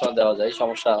সেভাবে আলোচনা দেওয়া যায়,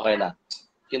 সমস্যা হয় না।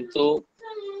 কিন্তু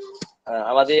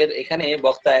আমাদের এখানে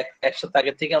বক্তা এক সপ্তাহ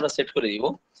আগের থেকে আমরা সেট করে দিব,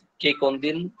 কে কোন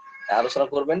দিন আলোচনা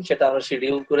করবেন সেটা আমরা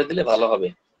শিডিউল করে দিলে ভালো হবে।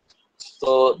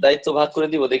 তো দায়িত্ব ভাগ করে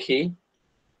দিব, দেখি।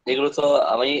 এগুলো তো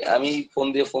আমি ফোন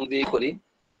দিয়ে করি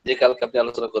যে কালকে আপনি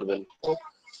আলোচনা করবেন,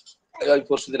 ওই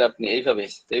পরশু দিন আপনি, এইভাবে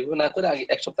তো এইভাবে না করে আগে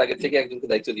এক সপ্তাহ আগে থেকে একজনকে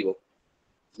দায়িত্ব দিব।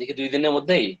 দেখি 2 দিনের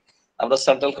মধ্যেই আমরা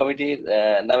সেন্ট্রাল কমিটির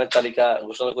নামের তালিকা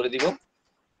ঘোষণা করে দিব,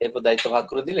 এরপর দায়িত্ব ভাগ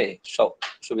করে দিলে সব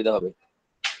সুবিধা হবে।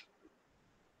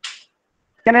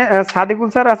 এখানে সাদিকুল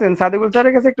স্যার আছেন, সাদিকুল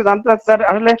স্যারের কাছে একটু জানতে চাচ্ছি স্যার,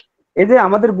 আসলে এই যে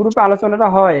আমাদের গ্রুপে আলোচনাটা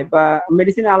হয় বা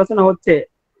মেডিসিনে আলোচনা হচ্ছে,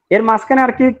 এর মাঝখানে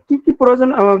আর কি কি কি প্রয়োজন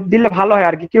দিলে ভালো হয়,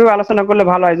 আর কি কিভাবে আলোচনা করলে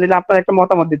ভালো হয়, যদি আপনার একটা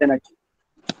মতামত দিতেন আর কি।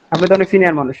 আপনি তো অনেক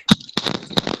সিনিয়র মানুষ।